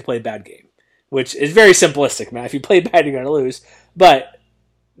lose, they have to play a bad game, which is very simplistic, man. If you play bad, you're going to lose. But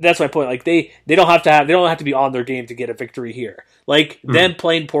that's my point. They don't have to be on their game to get a victory here. Them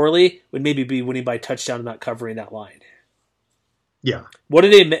playing poorly would maybe be winning by touchdown and not covering that line. Yeah. What do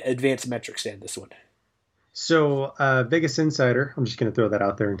they advanced metrics stand this one? So Vegas Insider, I'm just going to throw that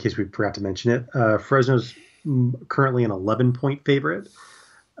out there in case we forgot to mention it. Fresno's currently an 11-point favorite.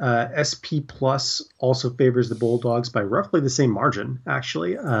 SP Plus also favors the Bulldogs by roughly the same margin,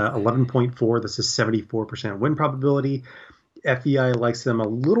 actually. 11.4, this is 74% win probability. FEI likes them a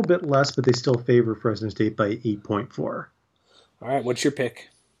little bit less, but they still favor Fresno State by 8.4. All right, what's your pick?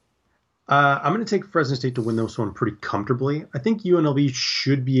 I'm going to take Fresno State to win this one pretty comfortably. I think UNLV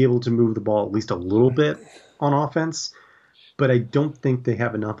should be able to move the ball at least a little bit on offense, but I don't think they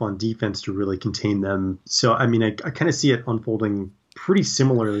have enough on defense to really contain them. So, I mean, I kind of see it unfolding pretty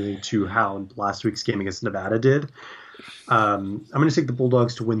similarly to how last week's game against Nevada did. I'm going to take the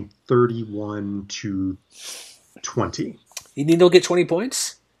Bulldogs to win 31-20. You think they'll get 20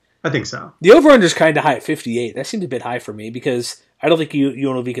 points? I think so. The over-under is kind of high at 58. That seems a bit high for me because I don't think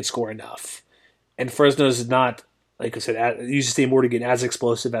UNLV can score enough. And Fresno's not, like I said, use the same word again, as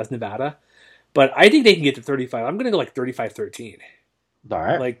explosive as Nevada. But I think they can get to 35. I'm going to go 35-13. All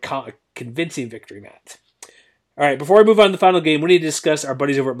right. Convincing victory, Matt. All right, before I move on to the final game, we need to discuss our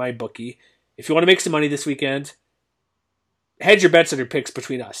buddies over at MyBookie. If you want to make some money this weekend, hedge your bets on your picks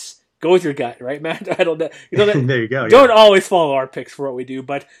between us. Go with your gut, right, Matt? I don't know. There you go. Don't always follow our picks for what we do,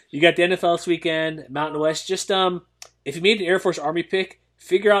 but you got the NFL this weekend, Mountain West. Just if you made an Air Force Army pick,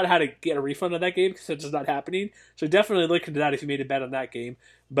 figure out how to get a refund on that game because it's just not happening. So definitely look into that if you made a bet on that game.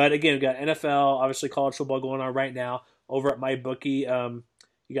 But again, we've got NFL, obviously college football going on right now over at MyBookie.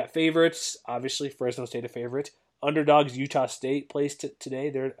 You got favorites, obviously Fresno State a favorite. Underdogs, Utah State plays today.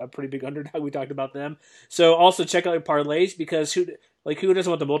 They're a pretty big underdog. We talked about them. So also check out your parlays because who doesn't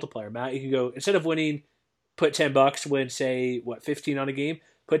want the multiplier, Matt? You can go, instead of winning, put $10, win, say, 15 on a game,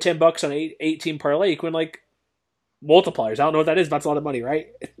 put $10 on an 8-team parlay, you can win like multipliers. I don't know what that is, but that's a lot of money, right?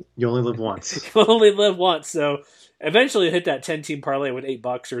 You only live once. You only live once. So eventually you hit that 10-team parlay with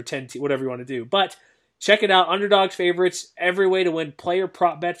 $8 or 10, whatever you want to do. But check it out. Underdogs, favorites, every way to win. Player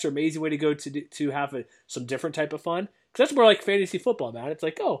prop bets are an amazing way to go to have some different type of fun. Because that's more like fantasy football, man. It's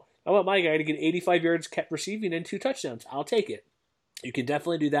like, oh, I want my guy to get 85 yards kept receiving and 2 touchdowns. I'll take it. You can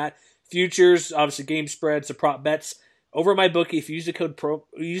definitely do that. Futures, obviously game spreads, the prop bets. Over at MyBookie, if you use the code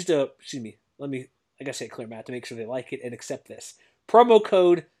I gotta say it clear, Matt, to make sure they like it and accept this. Promo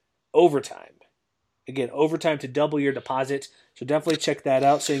code OVERTIME. Again, overtime to double your deposit. So definitely check that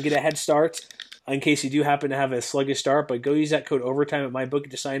out so you can get a head start in case you do happen to have a sluggish start. But go use that code OVERTIME at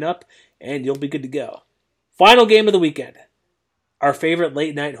MyBookie to sign up, and you'll be good to go. Final game of the weekend. Our favorite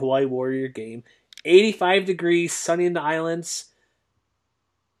late night Hawaii Warrior game. 85 degrees, sunny in the islands.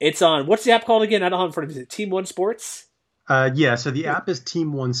 It's on, what's the app called again? I don't have it in front of me. Is it Team One Sports? Yeah, so the app is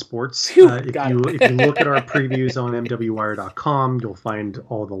Team One Sports. Phew, if you look at our previews on MWWire.com, you'll find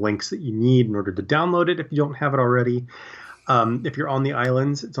all the links that you need in order to download it if you don't have it already. If you're on the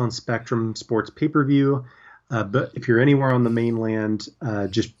islands, it's on Spectrum Sports Pay-Per-View. But if you're anywhere on the mainland,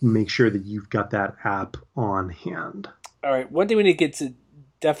 just make sure that you've got that app on hand. All right, one thing we need to get to,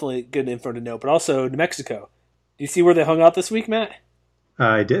 definitely good info to know, but also New Mexico. Do you see where they hung out this week, Matt?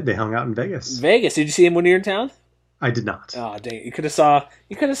 I did. They hung out in Vegas. Vegas. Did you see him when you were in town? I did not. Oh, dang it. You could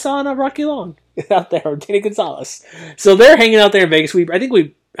have saw Rocky Long out there, or Danny Gonzalez. So they're hanging out there in Vegas.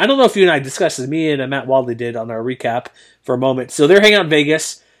 I don't know if you and I discussed this. Me and Matt Wadley did on our recap for a moment. So they're hanging out in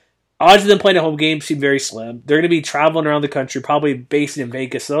Vegas. Odds of them playing a home game seem very slim. They're going to be traveling around the country, probably based in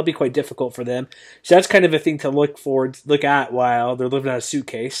Vegas, so that'll be quite difficult for them. So that's kind of a thing to look at while they're living out of a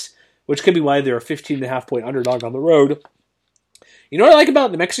suitcase, which could be why they're a 15.5-point underdog on the road. You know what I like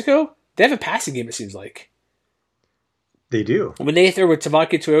about New Mexico? They have a passing game, it seems like. They do. When they throw with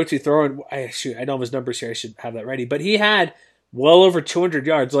Tamaki Toyota throwing, I don't have his numbers here. I should have that ready. But he had well over 200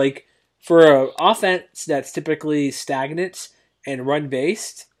 yards. Like, for an offense that's typically stagnant and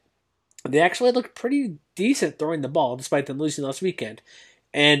run-based, they actually looked pretty decent throwing the ball, despite them losing last weekend.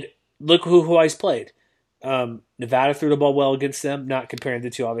 And look who Hawaii's played. Nevada threw the ball well against them, not comparing the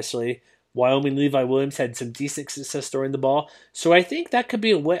two, obviously. Wyoming, Levi Williams had some decent success throwing the ball. So I think that could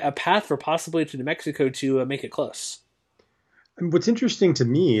be a path for possibly to New Mexico to make it close. What's interesting to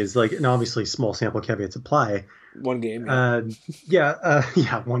me is, and obviously small sample caveats apply. One game. One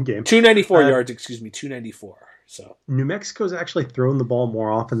game. 294 yards, 294. So New Mexico's actually thrown the ball more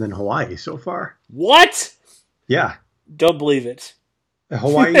often than Hawaii so far. What? Yeah. Don't believe it.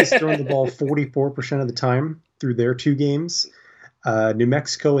 Hawaii's thrown the ball 44% of the time through their 2 games. New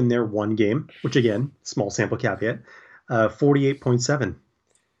Mexico in their 1 game, which again, small sample caveat, 48.7.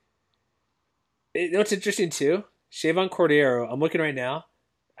 You know what's interesting too? Shavon Cordero, I'm looking right now.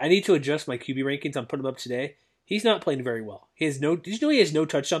 I need to adjust my QB rankings. I'm putting them up today. He's not playing very well. Did you know he has no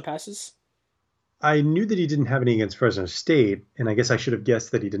touchdown passes? I knew that he didn't have any against Fresno State, and I guess I should have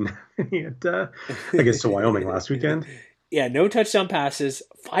guessed that he didn't have any against Wyoming last weekend. Yeah, no touchdown passes,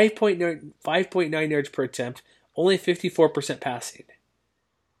 5.9 yards per attempt, only 54% passing.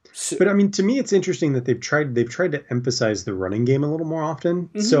 So, but I mean, to me, it's interesting that they've tried to emphasize the running game a little more often.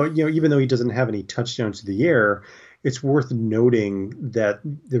 Mm-hmm. So, even though he doesn't have any touchdowns to the air, it's worth noting that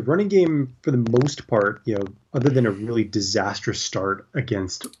the running game, for the most part, other than a really disastrous start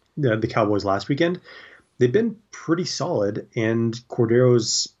against the Cowboys last weekend, they've been pretty solid. And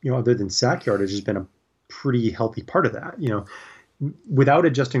Cordero's, other than sack yardage, has been a pretty healthy part of that. Without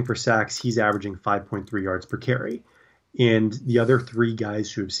adjusting for sacks, he's averaging 5.3 yards per carry. And the other 3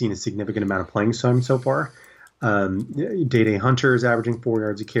 guys who have seen a significant amount of playing time so far, Day Hunter is averaging 4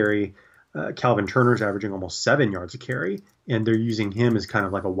 yards a carry. Calvin Turner's averaging almost 7 yards a carry. And they're using him as kind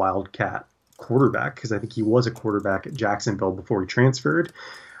of like a wildcat quarterback, because I think he was a quarterback at Jacksonville before he transferred.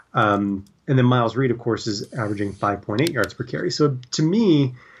 And then Miles Reed, of course, is averaging 5.8 yards per carry. So to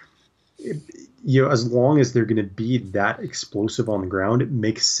me, as long as they're going to be that explosive on the ground, it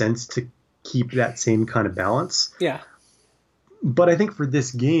makes sense to keep that same kind of balance. Yeah. But I think for this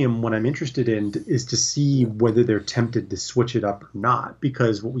game, what I'm interested in is to see whether they're tempted to switch it up or not.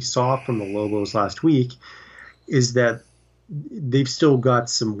 Because what we saw from the Lobos last week is that they've still got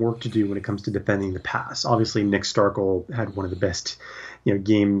some work to do when it comes to defending the pass. Obviously, Nick Starkel had one of the best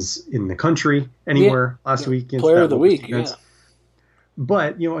games in the country anywhere last week. Player of the week, defense. Yeah.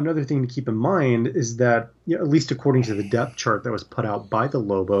 But, another thing to keep in mind is that, at least according to the depth chart that was put out by the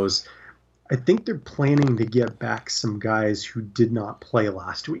Lobos, I think they're planning to get back some guys who did not play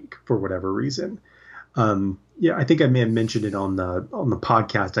last week for whatever reason. Yeah, I think I may have mentioned it on the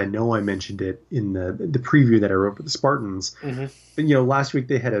podcast. I know I mentioned it in the preview that I wrote for the Spartans. Mm-hmm. But, last week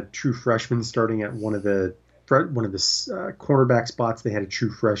they had a true freshman starting at one of the cornerback spots. They had a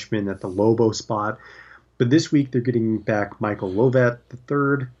true freshman at the Lobo spot. But this week they're getting back Michael Lovett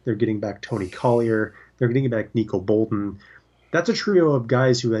III. They're getting back Tony Collier. They're getting back Nico Bolton. That's a trio of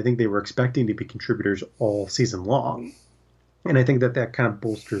guys who I think they were expecting to be contributors all season long. And I think that kind of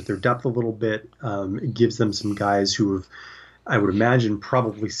bolsters their depth a little bit. It gives them some guys who have, I would imagine,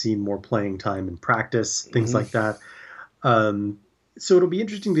 probably seen more playing time in practice, things like that. So it'll be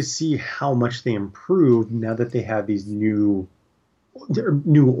interesting to see how much they improve now that they have these new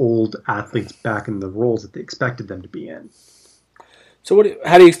old athletes back in the roles that they expected them to be in. So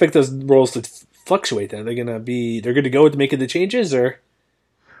how do you expect those roles to fluctuate then? They're going to go with making the changes, or?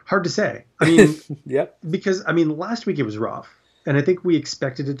 Hard to say. I mean, yep. Because last week it was rough, and I think we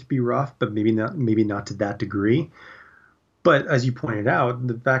expected it to be rough, but maybe not to that degree. But as you pointed out,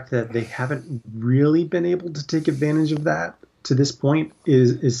 the fact that they haven't really been able to take advantage of that to this point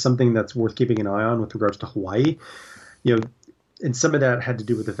is something that's worth keeping an eye on with regards to Hawaii. And some of that had to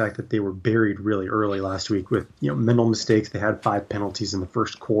do with the fact that they were buried really early last week with mental mistakes. They had 5 penalties in the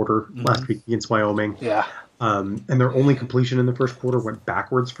first quarter last week against Wyoming. Yeah. And their only completion in the first quarter went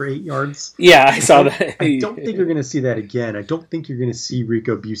backwards for 8 yards. Yeah, I saw that. I don't think you're going to see that again. I don't think you're going to see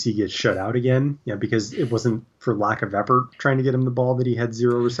Rico Busey get shut out again. Because it wasn't for lack of effort trying to get him the ball that he had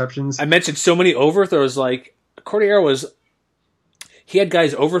 0 receptions. I mentioned so many overthrows. Like Cordero he had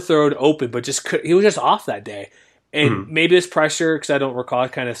guys overthrown open, but he was just off that day. And maybe this pressure, because I don't recall, I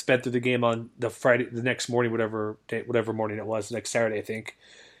kind of sped through the game on the next morning, whatever morning it was, next Saturday, I think,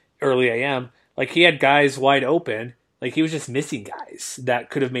 early a.m. Like, he had guys wide open. Like, he was just missing guys that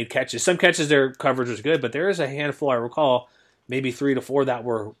could have made catches. Some catches, their coverage was good, but there is a handful, I recall, maybe 3 to 4 that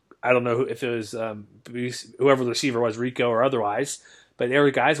were, I don't know if it was whoever the receiver was, Rico or otherwise, but there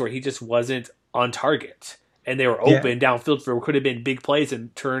were guys where he just wasn't on target. And they were open downfield for what could have been big plays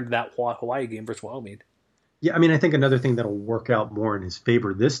and turned that Hawaii game versus Wyoming. Yeah, I mean, I think another thing that'll work out more in his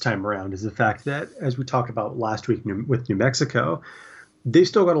favor this time around is the fact that, as we talked about last week with New Mexico, they've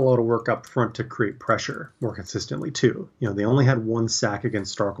still got a lot of work up front to create pressure more consistently, too. They only had 1 sack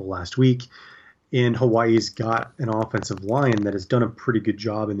against Starkville last week, and Hawaii's got an offensive line that has done a pretty good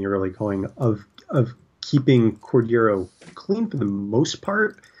job in the early going of keeping Cordero clean for the most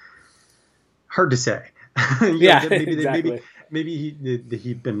part. Hard to say. Exactly. Maybe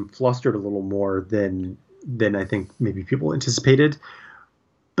he'd been flustered a little more than I think maybe people anticipated.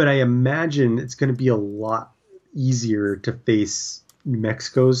 But I imagine it's going to be a lot easier to face New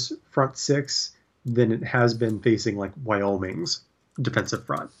Mexico's front 6 than it has been facing like Wyoming's defensive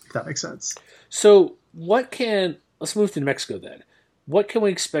front, if that makes sense. So let's move to New Mexico then. What can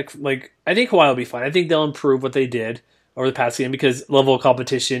we expect? Like, I think Hawaii will be fine. I think they'll improve what they did over the past game because level of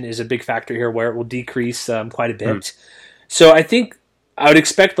competition is a big factor here where it will decrease quite a bit. So I think I would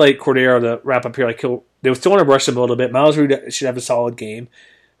expect like Cordero to wrap up here. Like they still want to rush him a little bit. Miles Reed should have a solid game.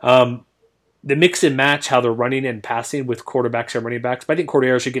 The mix and match how they're running and passing with quarterbacks and running backs. But I think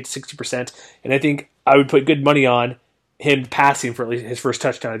Cordero should get to 60%. And I think I would put good money on him passing for at least his first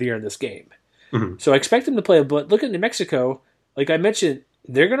touchdown of the year in this game. Mm-hmm. So I expect him to play. But look at New Mexico. Like I mentioned,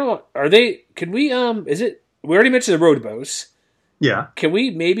 we already mentioned the Roadbows. Yeah. Can we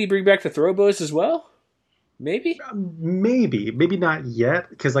maybe bring back the Throwbows as well? Maybe not yet,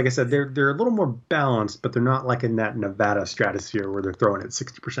 because like I said, they're a little more balanced, but they're not like in that Nevada stratosphere where they're throwing it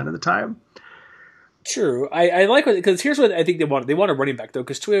 60% of the time. True, I like it because here's what I think they want. They want a running back though,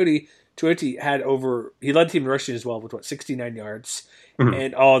 because Tuioti he led the team in rushing as well with 69 yards,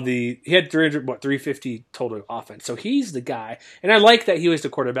 and he had 350 total offense. So he's the guy, and I like that he was the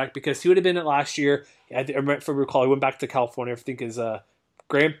quarterback because he would have been it last year. If I recall, he went back to California. I think his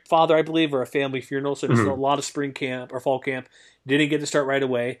grandfather, I believe, or a family funeral. So there's a lot of spring camp or fall camp. Didn't get to start right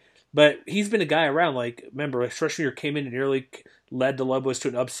away. But he's been a guy around. Like, remember, his freshman year came in and nearly led the Lobos to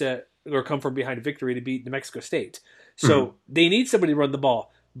an upset or come from behind a victory to beat New Mexico State. So they need somebody to run the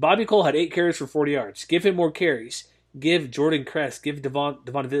ball. Bobby Cole had 8 carries for 40 yards. Give him more carries. Give Jordan Kress, give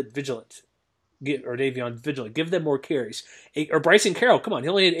Davion Vigilant. Give them more carries. Or Bryson Carroll, come on, he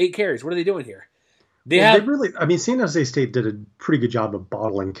only had 8 carries. What are they doing here? San Jose State did a pretty good job of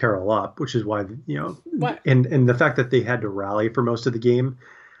bottling Carroll up, which is why, and the fact that they had to rally for most of the game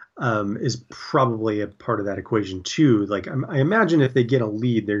is probably a part of that equation too. Like I imagine if they get a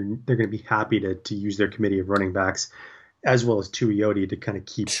lead, they're going to be happy to use their committee of running backs as well as Tuioti to kind of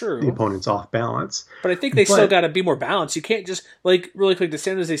keep the opponents off balance. But I think they still got to be more balanced. You can't just, like, really quick, the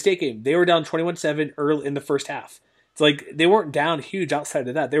San Jose State game, they were down 21-7 early in the first half. It's like they weren't down huge outside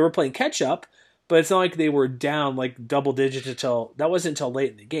of that. They were playing catch up, but it's not like they were down like double digits that wasn't until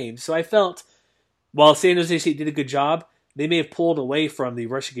late in the game. So I felt while San Jose State did a good job, they may have pulled away from the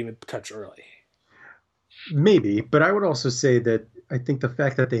rushing game a touch early. Maybe, but I would also say that I think the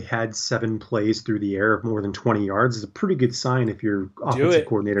fact that they had 7 plays through the air of more than 20 yards is a pretty good sign if you're offensive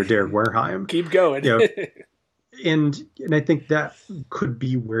coordinator Derek Wareheim. Keep going. And I think that could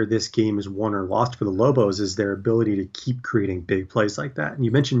be where this game is won or lost for the Lobos, is their ability to keep creating big plays like that. And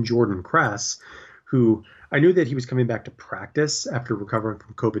you mentioned Jordan Kress, who I knew that he was coming back to practice after recovering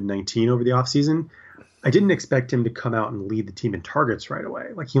from COVID-19 over the offseason. I didn't expect him to come out and lead the team in targets right away.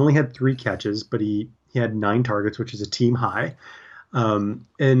 Like, he only had 3 catches, but he had 9 targets, which is a team high.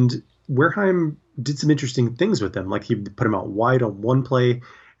 And Wareheim did some interesting things with him. Like, he put him out wide on one play, and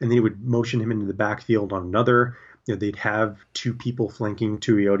then he would motion him into the backfield on another. You know, they'd have 2 people flanking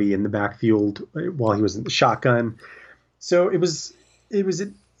Tuioti in the backfield while he was in the shotgun. So there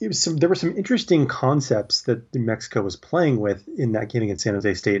were some interesting concepts that New Mexico was playing with in that game against San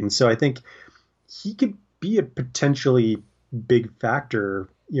Jose State. And so I think he could be a potentially big factor,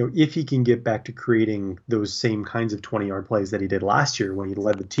 you know, if he can get back to creating those same kinds of 20-yard plays that he did last year when he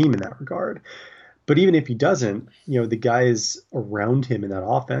led the team in that regard. But even if he doesn't, you know, the guys around him in that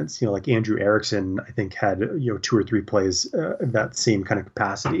offense, you know, like Andrew Erickson, I think had, 2 or 3 plays of that same kind of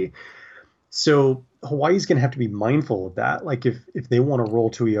capacity. So Hawaii's going to have to be mindful of that. Like, if they want to roll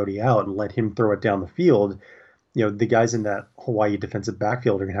Tuioti out and let him throw it down the field, you know, the guys in that Hawaii defensive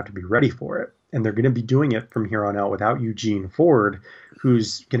backfield are going to have to be ready for it. And they're going to be doing it from here on out without Eugene Ford,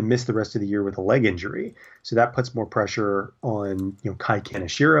 who's going to miss the rest of the year with a leg injury. So that puts more pressure on, Kai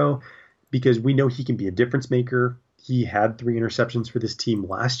Kaneshiro, because we know he can be a difference maker. He had 3 interceptions for this team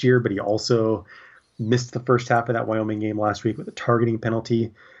last year, but he also missed the first half of that Wyoming game last week with a targeting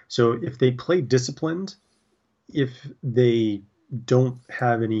penalty. So if they play disciplined, if they don't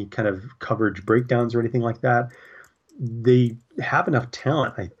have any kind of coverage breakdowns or anything like that, they have enough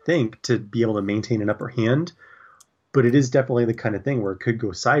talent, I think, to be able to maintain an upper hand. But it is definitely the kind of thing where it could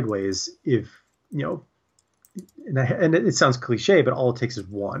go sideways if, and it sounds cliche, but all it takes is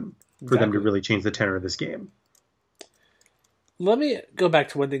one for them to really change the tenor of this game. Let me go back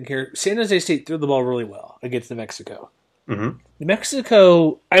to one thing here. San Jose State threw the ball really well against New Mexico. Mm-hmm. New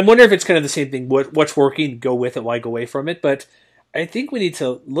Mexico, I wonder if it's kind of the same thing. What's working, go with it, why go away from it? But I think we need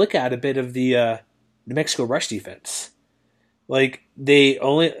to look at a bit of the New Mexico rush defense. Like,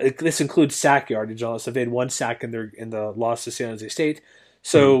 this includes sack yardage, all that stuff. They had 1 sack in the loss to San Jose State.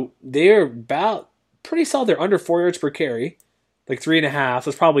 So they're about pretty solid. They're under 4 yards per carry. Like 3.5.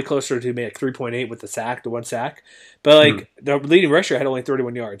 It's probably closer to maybe like 3.8 with the 1 sack. But the leading rusher had only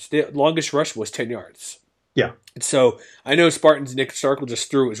 31 yards. The longest rush was 10 yards. Yeah. So I know Spartans' Nick Starkel just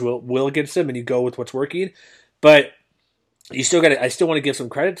threw his will against them, and you go with what's working. But I still want to give some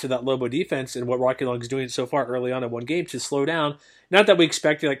credit to that Lobo defense and what Rocky Long is doing so far early on in one game to slow down. Not that we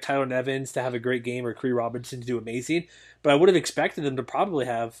expected like Tyler Nevins to have a great game or Cree Robinson to do amazing, but I would have expected them to probably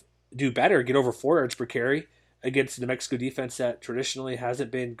do better, get over 4 yards per carry against the New Mexico defense that traditionally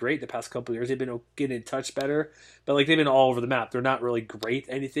hasn't been great the past couple of years. They've been getting in touch better, but like they've been all over the map. They're not really great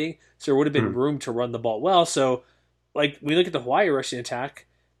at anything, so there would have been room to run the ball well. So, like, we look at the Hawaii rushing attack.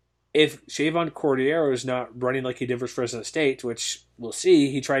 If Shavon Cordero is not running like he did for Fresno State, which we'll see,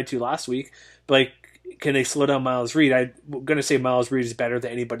 he tried to last week, but like, can they slow down Miles Reed? I'm going to say Miles Reed is better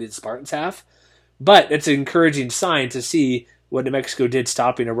than anybody the Spartans have, but it's an encouraging sign to see what New Mexico did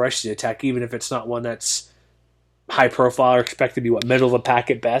stopping a rushing attack, even if it's not one that's high profile or expected to be middle of the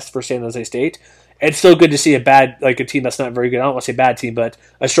pack at best for San Jose State. It's still good to see a team that's not very good. I don't want to say bad team, but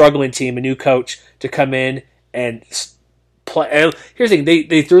a struggling team, a new coach to come in and play. Here's the thing: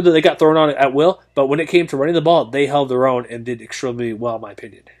 they got thrown on at will, but when it came to running the ball, they held their own and did extremely well, in my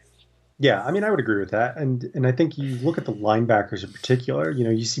opinion. Yeah, I mean, I would agree with that, and I think you look at the linebackers in particular.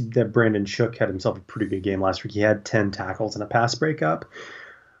 You see that Brandon Shook had himself a pretty good game last week. He had 10 tackles and a pass breakup.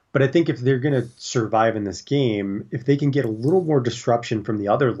 But I think if they're going to survive in this game, if they can get a little more disruption from the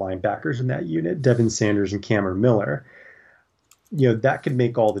other linebackers in that unit, Devin Sanders and Cameron Miller, that could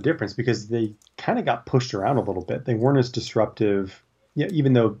make all the difference because they kind of got pushed around a little bit. They weren't as disruptive,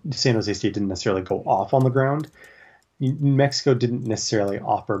 even though San Jose State didn't necessarily go off on the ground. New Mexico didn't necessarily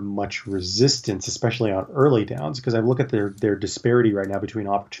offer much resistance, especially on early downs, because I look at their disparity right now between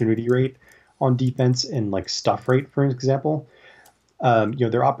opportunity rate on defense and like stuff rate, for example.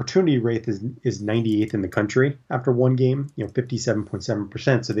 Their opportunity rate is 98th in the country after one game,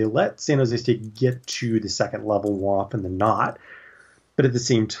 57.7%. So they let San Jose State get to the second level more often than not. But at the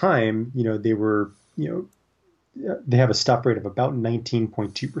same time, they have a stuff rate of about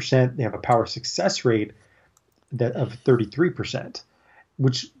 19.2%. They have a power success rate of 33%.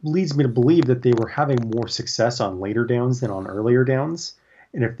 which leads me to believe that they were having more success on later downs than on earlier downs.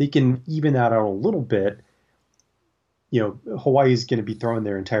 And if they can even that out a little bit, Hawaii is going to be throwing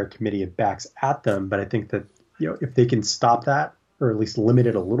their entire committee of backs at them. But I think that, if they can stop that, or at least limit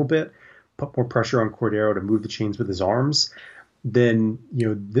it a little bit, put more pressure on Cordero to move the chains with his arms, then,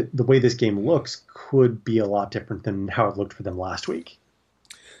 the way this game looks could be a lot different than how it looked for them last week.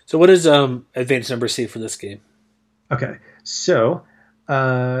 So what does advanced number see for this game? Okay, so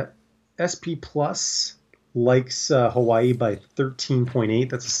SP Plus likes Hawaii by 13.8.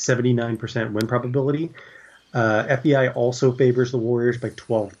 That's a 79% win probability. FEI also favors the Warriors by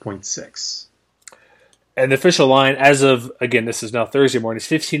 12.6. And the official line, as of, again, this is now Thursday morning, is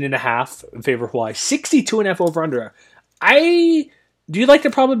 15.5 in favor of Hawaii, 62.5 over under. Do you like the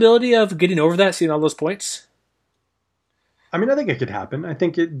probability of getting over that, seeing all those points? I mean, I think it could happen. I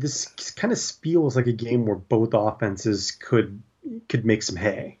think this kind of feels like a game where both offenses could make some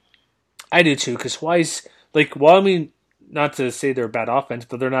hay. I do too, because Hawaii's, not to say they're a bad offense,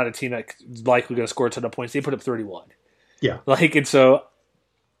 but they're not a team that's likely going to score a ton of points. They put up 31. Yeah. And so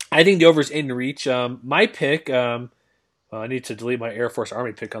I think the over's in reach. My pick, I need to delete my Air Force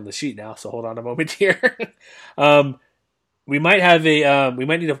Army pick on the sheet now, so hold on a moment here. We might have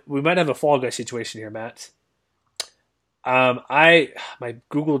a fall guy situation here, Matt. My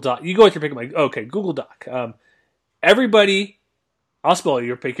Google Doc. You go with your pick. Okay, Google Doc. Everybody, I'll spell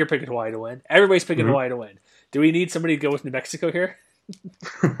your pick. You're picking Hawaii to win. Everybody's picking Hawaii to win. Do we need somebody to go with New Mexico here?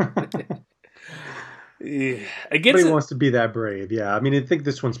 Nobody wants to be that brave. Yeah, I mean, I think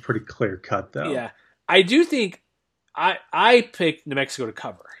this one's pretty clear cut, though. Yeah, I do think I picked New Mexico to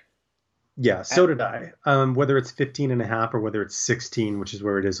cover. Yeah, so did I. Whether it's 15.5 or whether it's 16, which is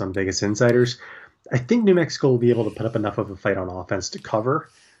where it is on Vegas Insiders, I think New Mexico will be able to put up enough of a fight on offense to cover.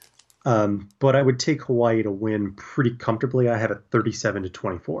 But I would take Hawaii to win pretty comfortably. I had a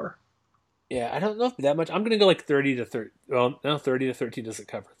 37-24. Yeah, I don't know if that much. I'm going to go 30-13. Well, no, 30-13 doesn't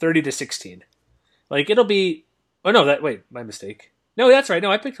cover. 30-16. It'll be. Oh no, my mistake. No, that's right.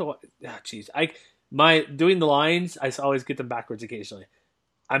 No, I picked Hawaii. Jeez, doing the lines, I always get them backwards occasionally.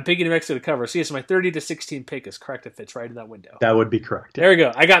 I'm picking New Mexico to cover. So yes, my 30-16 pick is correct. It fits right in that window. That would be correct. There we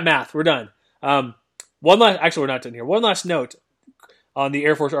go. I got math. We're done. We're not done here. One last note on the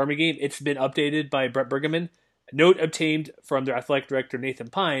Air Force Army game. It's been updated by Brett Bergman. Note obtained from their athletic director, Nathan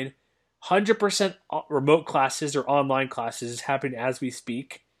Pine. 100% remote classes or online classes is happening as we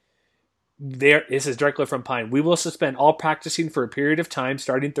speak. This is directly from Pine. We will suspend all practicing for a period of time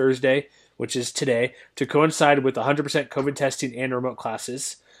starting Thursday, which is today, to coincide with 100% COVID testing and remote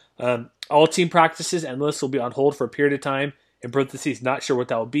classes. All team practices and lists will be on hold for a period of time. In parentheses, not sure what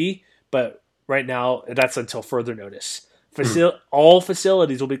that will be, but right now that's until further notice. All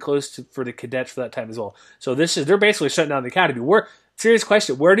facilities will be closed for the cadets for that time as well. So they're basically shutting down the academy. Serious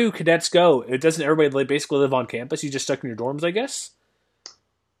question, where do cadets go? Doesn't everybody basically live on campus? You just stuck in your dorms, I guess?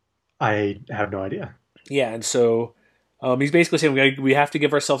 I have no idea. Yeah, and so he's basically saying we have to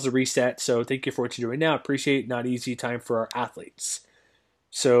give ourselves a reset. So thank you for what you're doing now. Appreciate not easy time for our athletes.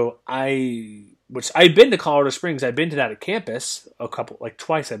 So I've been to Colorado Springs. I've been to that at campus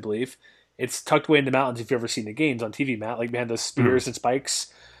twice, I believe. It's tucked away in the mountains. If you've ever seen the games on TV, Matt, behind those spears and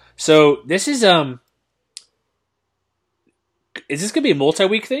spikes. So this is this going to be a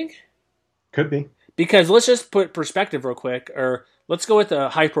multi-week thing? Could be. Because let's just put perspective real quick, or let's go with a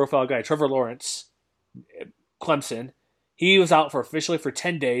high-profile guy, Trevor Lawrence, Clemson. He was out officially for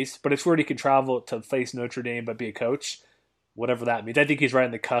 10 days, but it's where he could travel to face Notre Dame but be a coach, whatever that means. I think he's right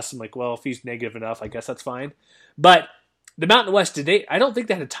in the cusp. I'm if he's negative enough, I guess that's fine. But the Mountain West, I don't think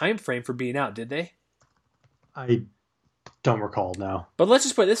they had a time frame for being out, did they? I don't recall now. But let's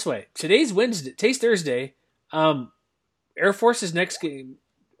just put it this way. Today's Thursday. Air Force's next game,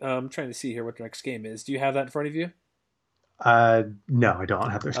 I'm trying to see here what the next game is. Do you have that in front of you? No, I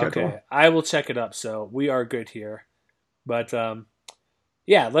don't have their schedule. Okay, I will check it up. So we are good here. But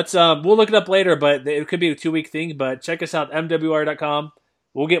let's we'll look it up later. But it could be a 2-week thing. But check us out, MWR.com.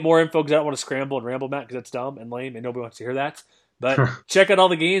 We'll get more info because I don't want to scramble and ramble, Matt, because that's dumb and lame and nobody wants to hear that. But check out all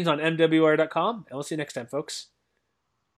the games on MWR.com, and we'll see you next time, folks.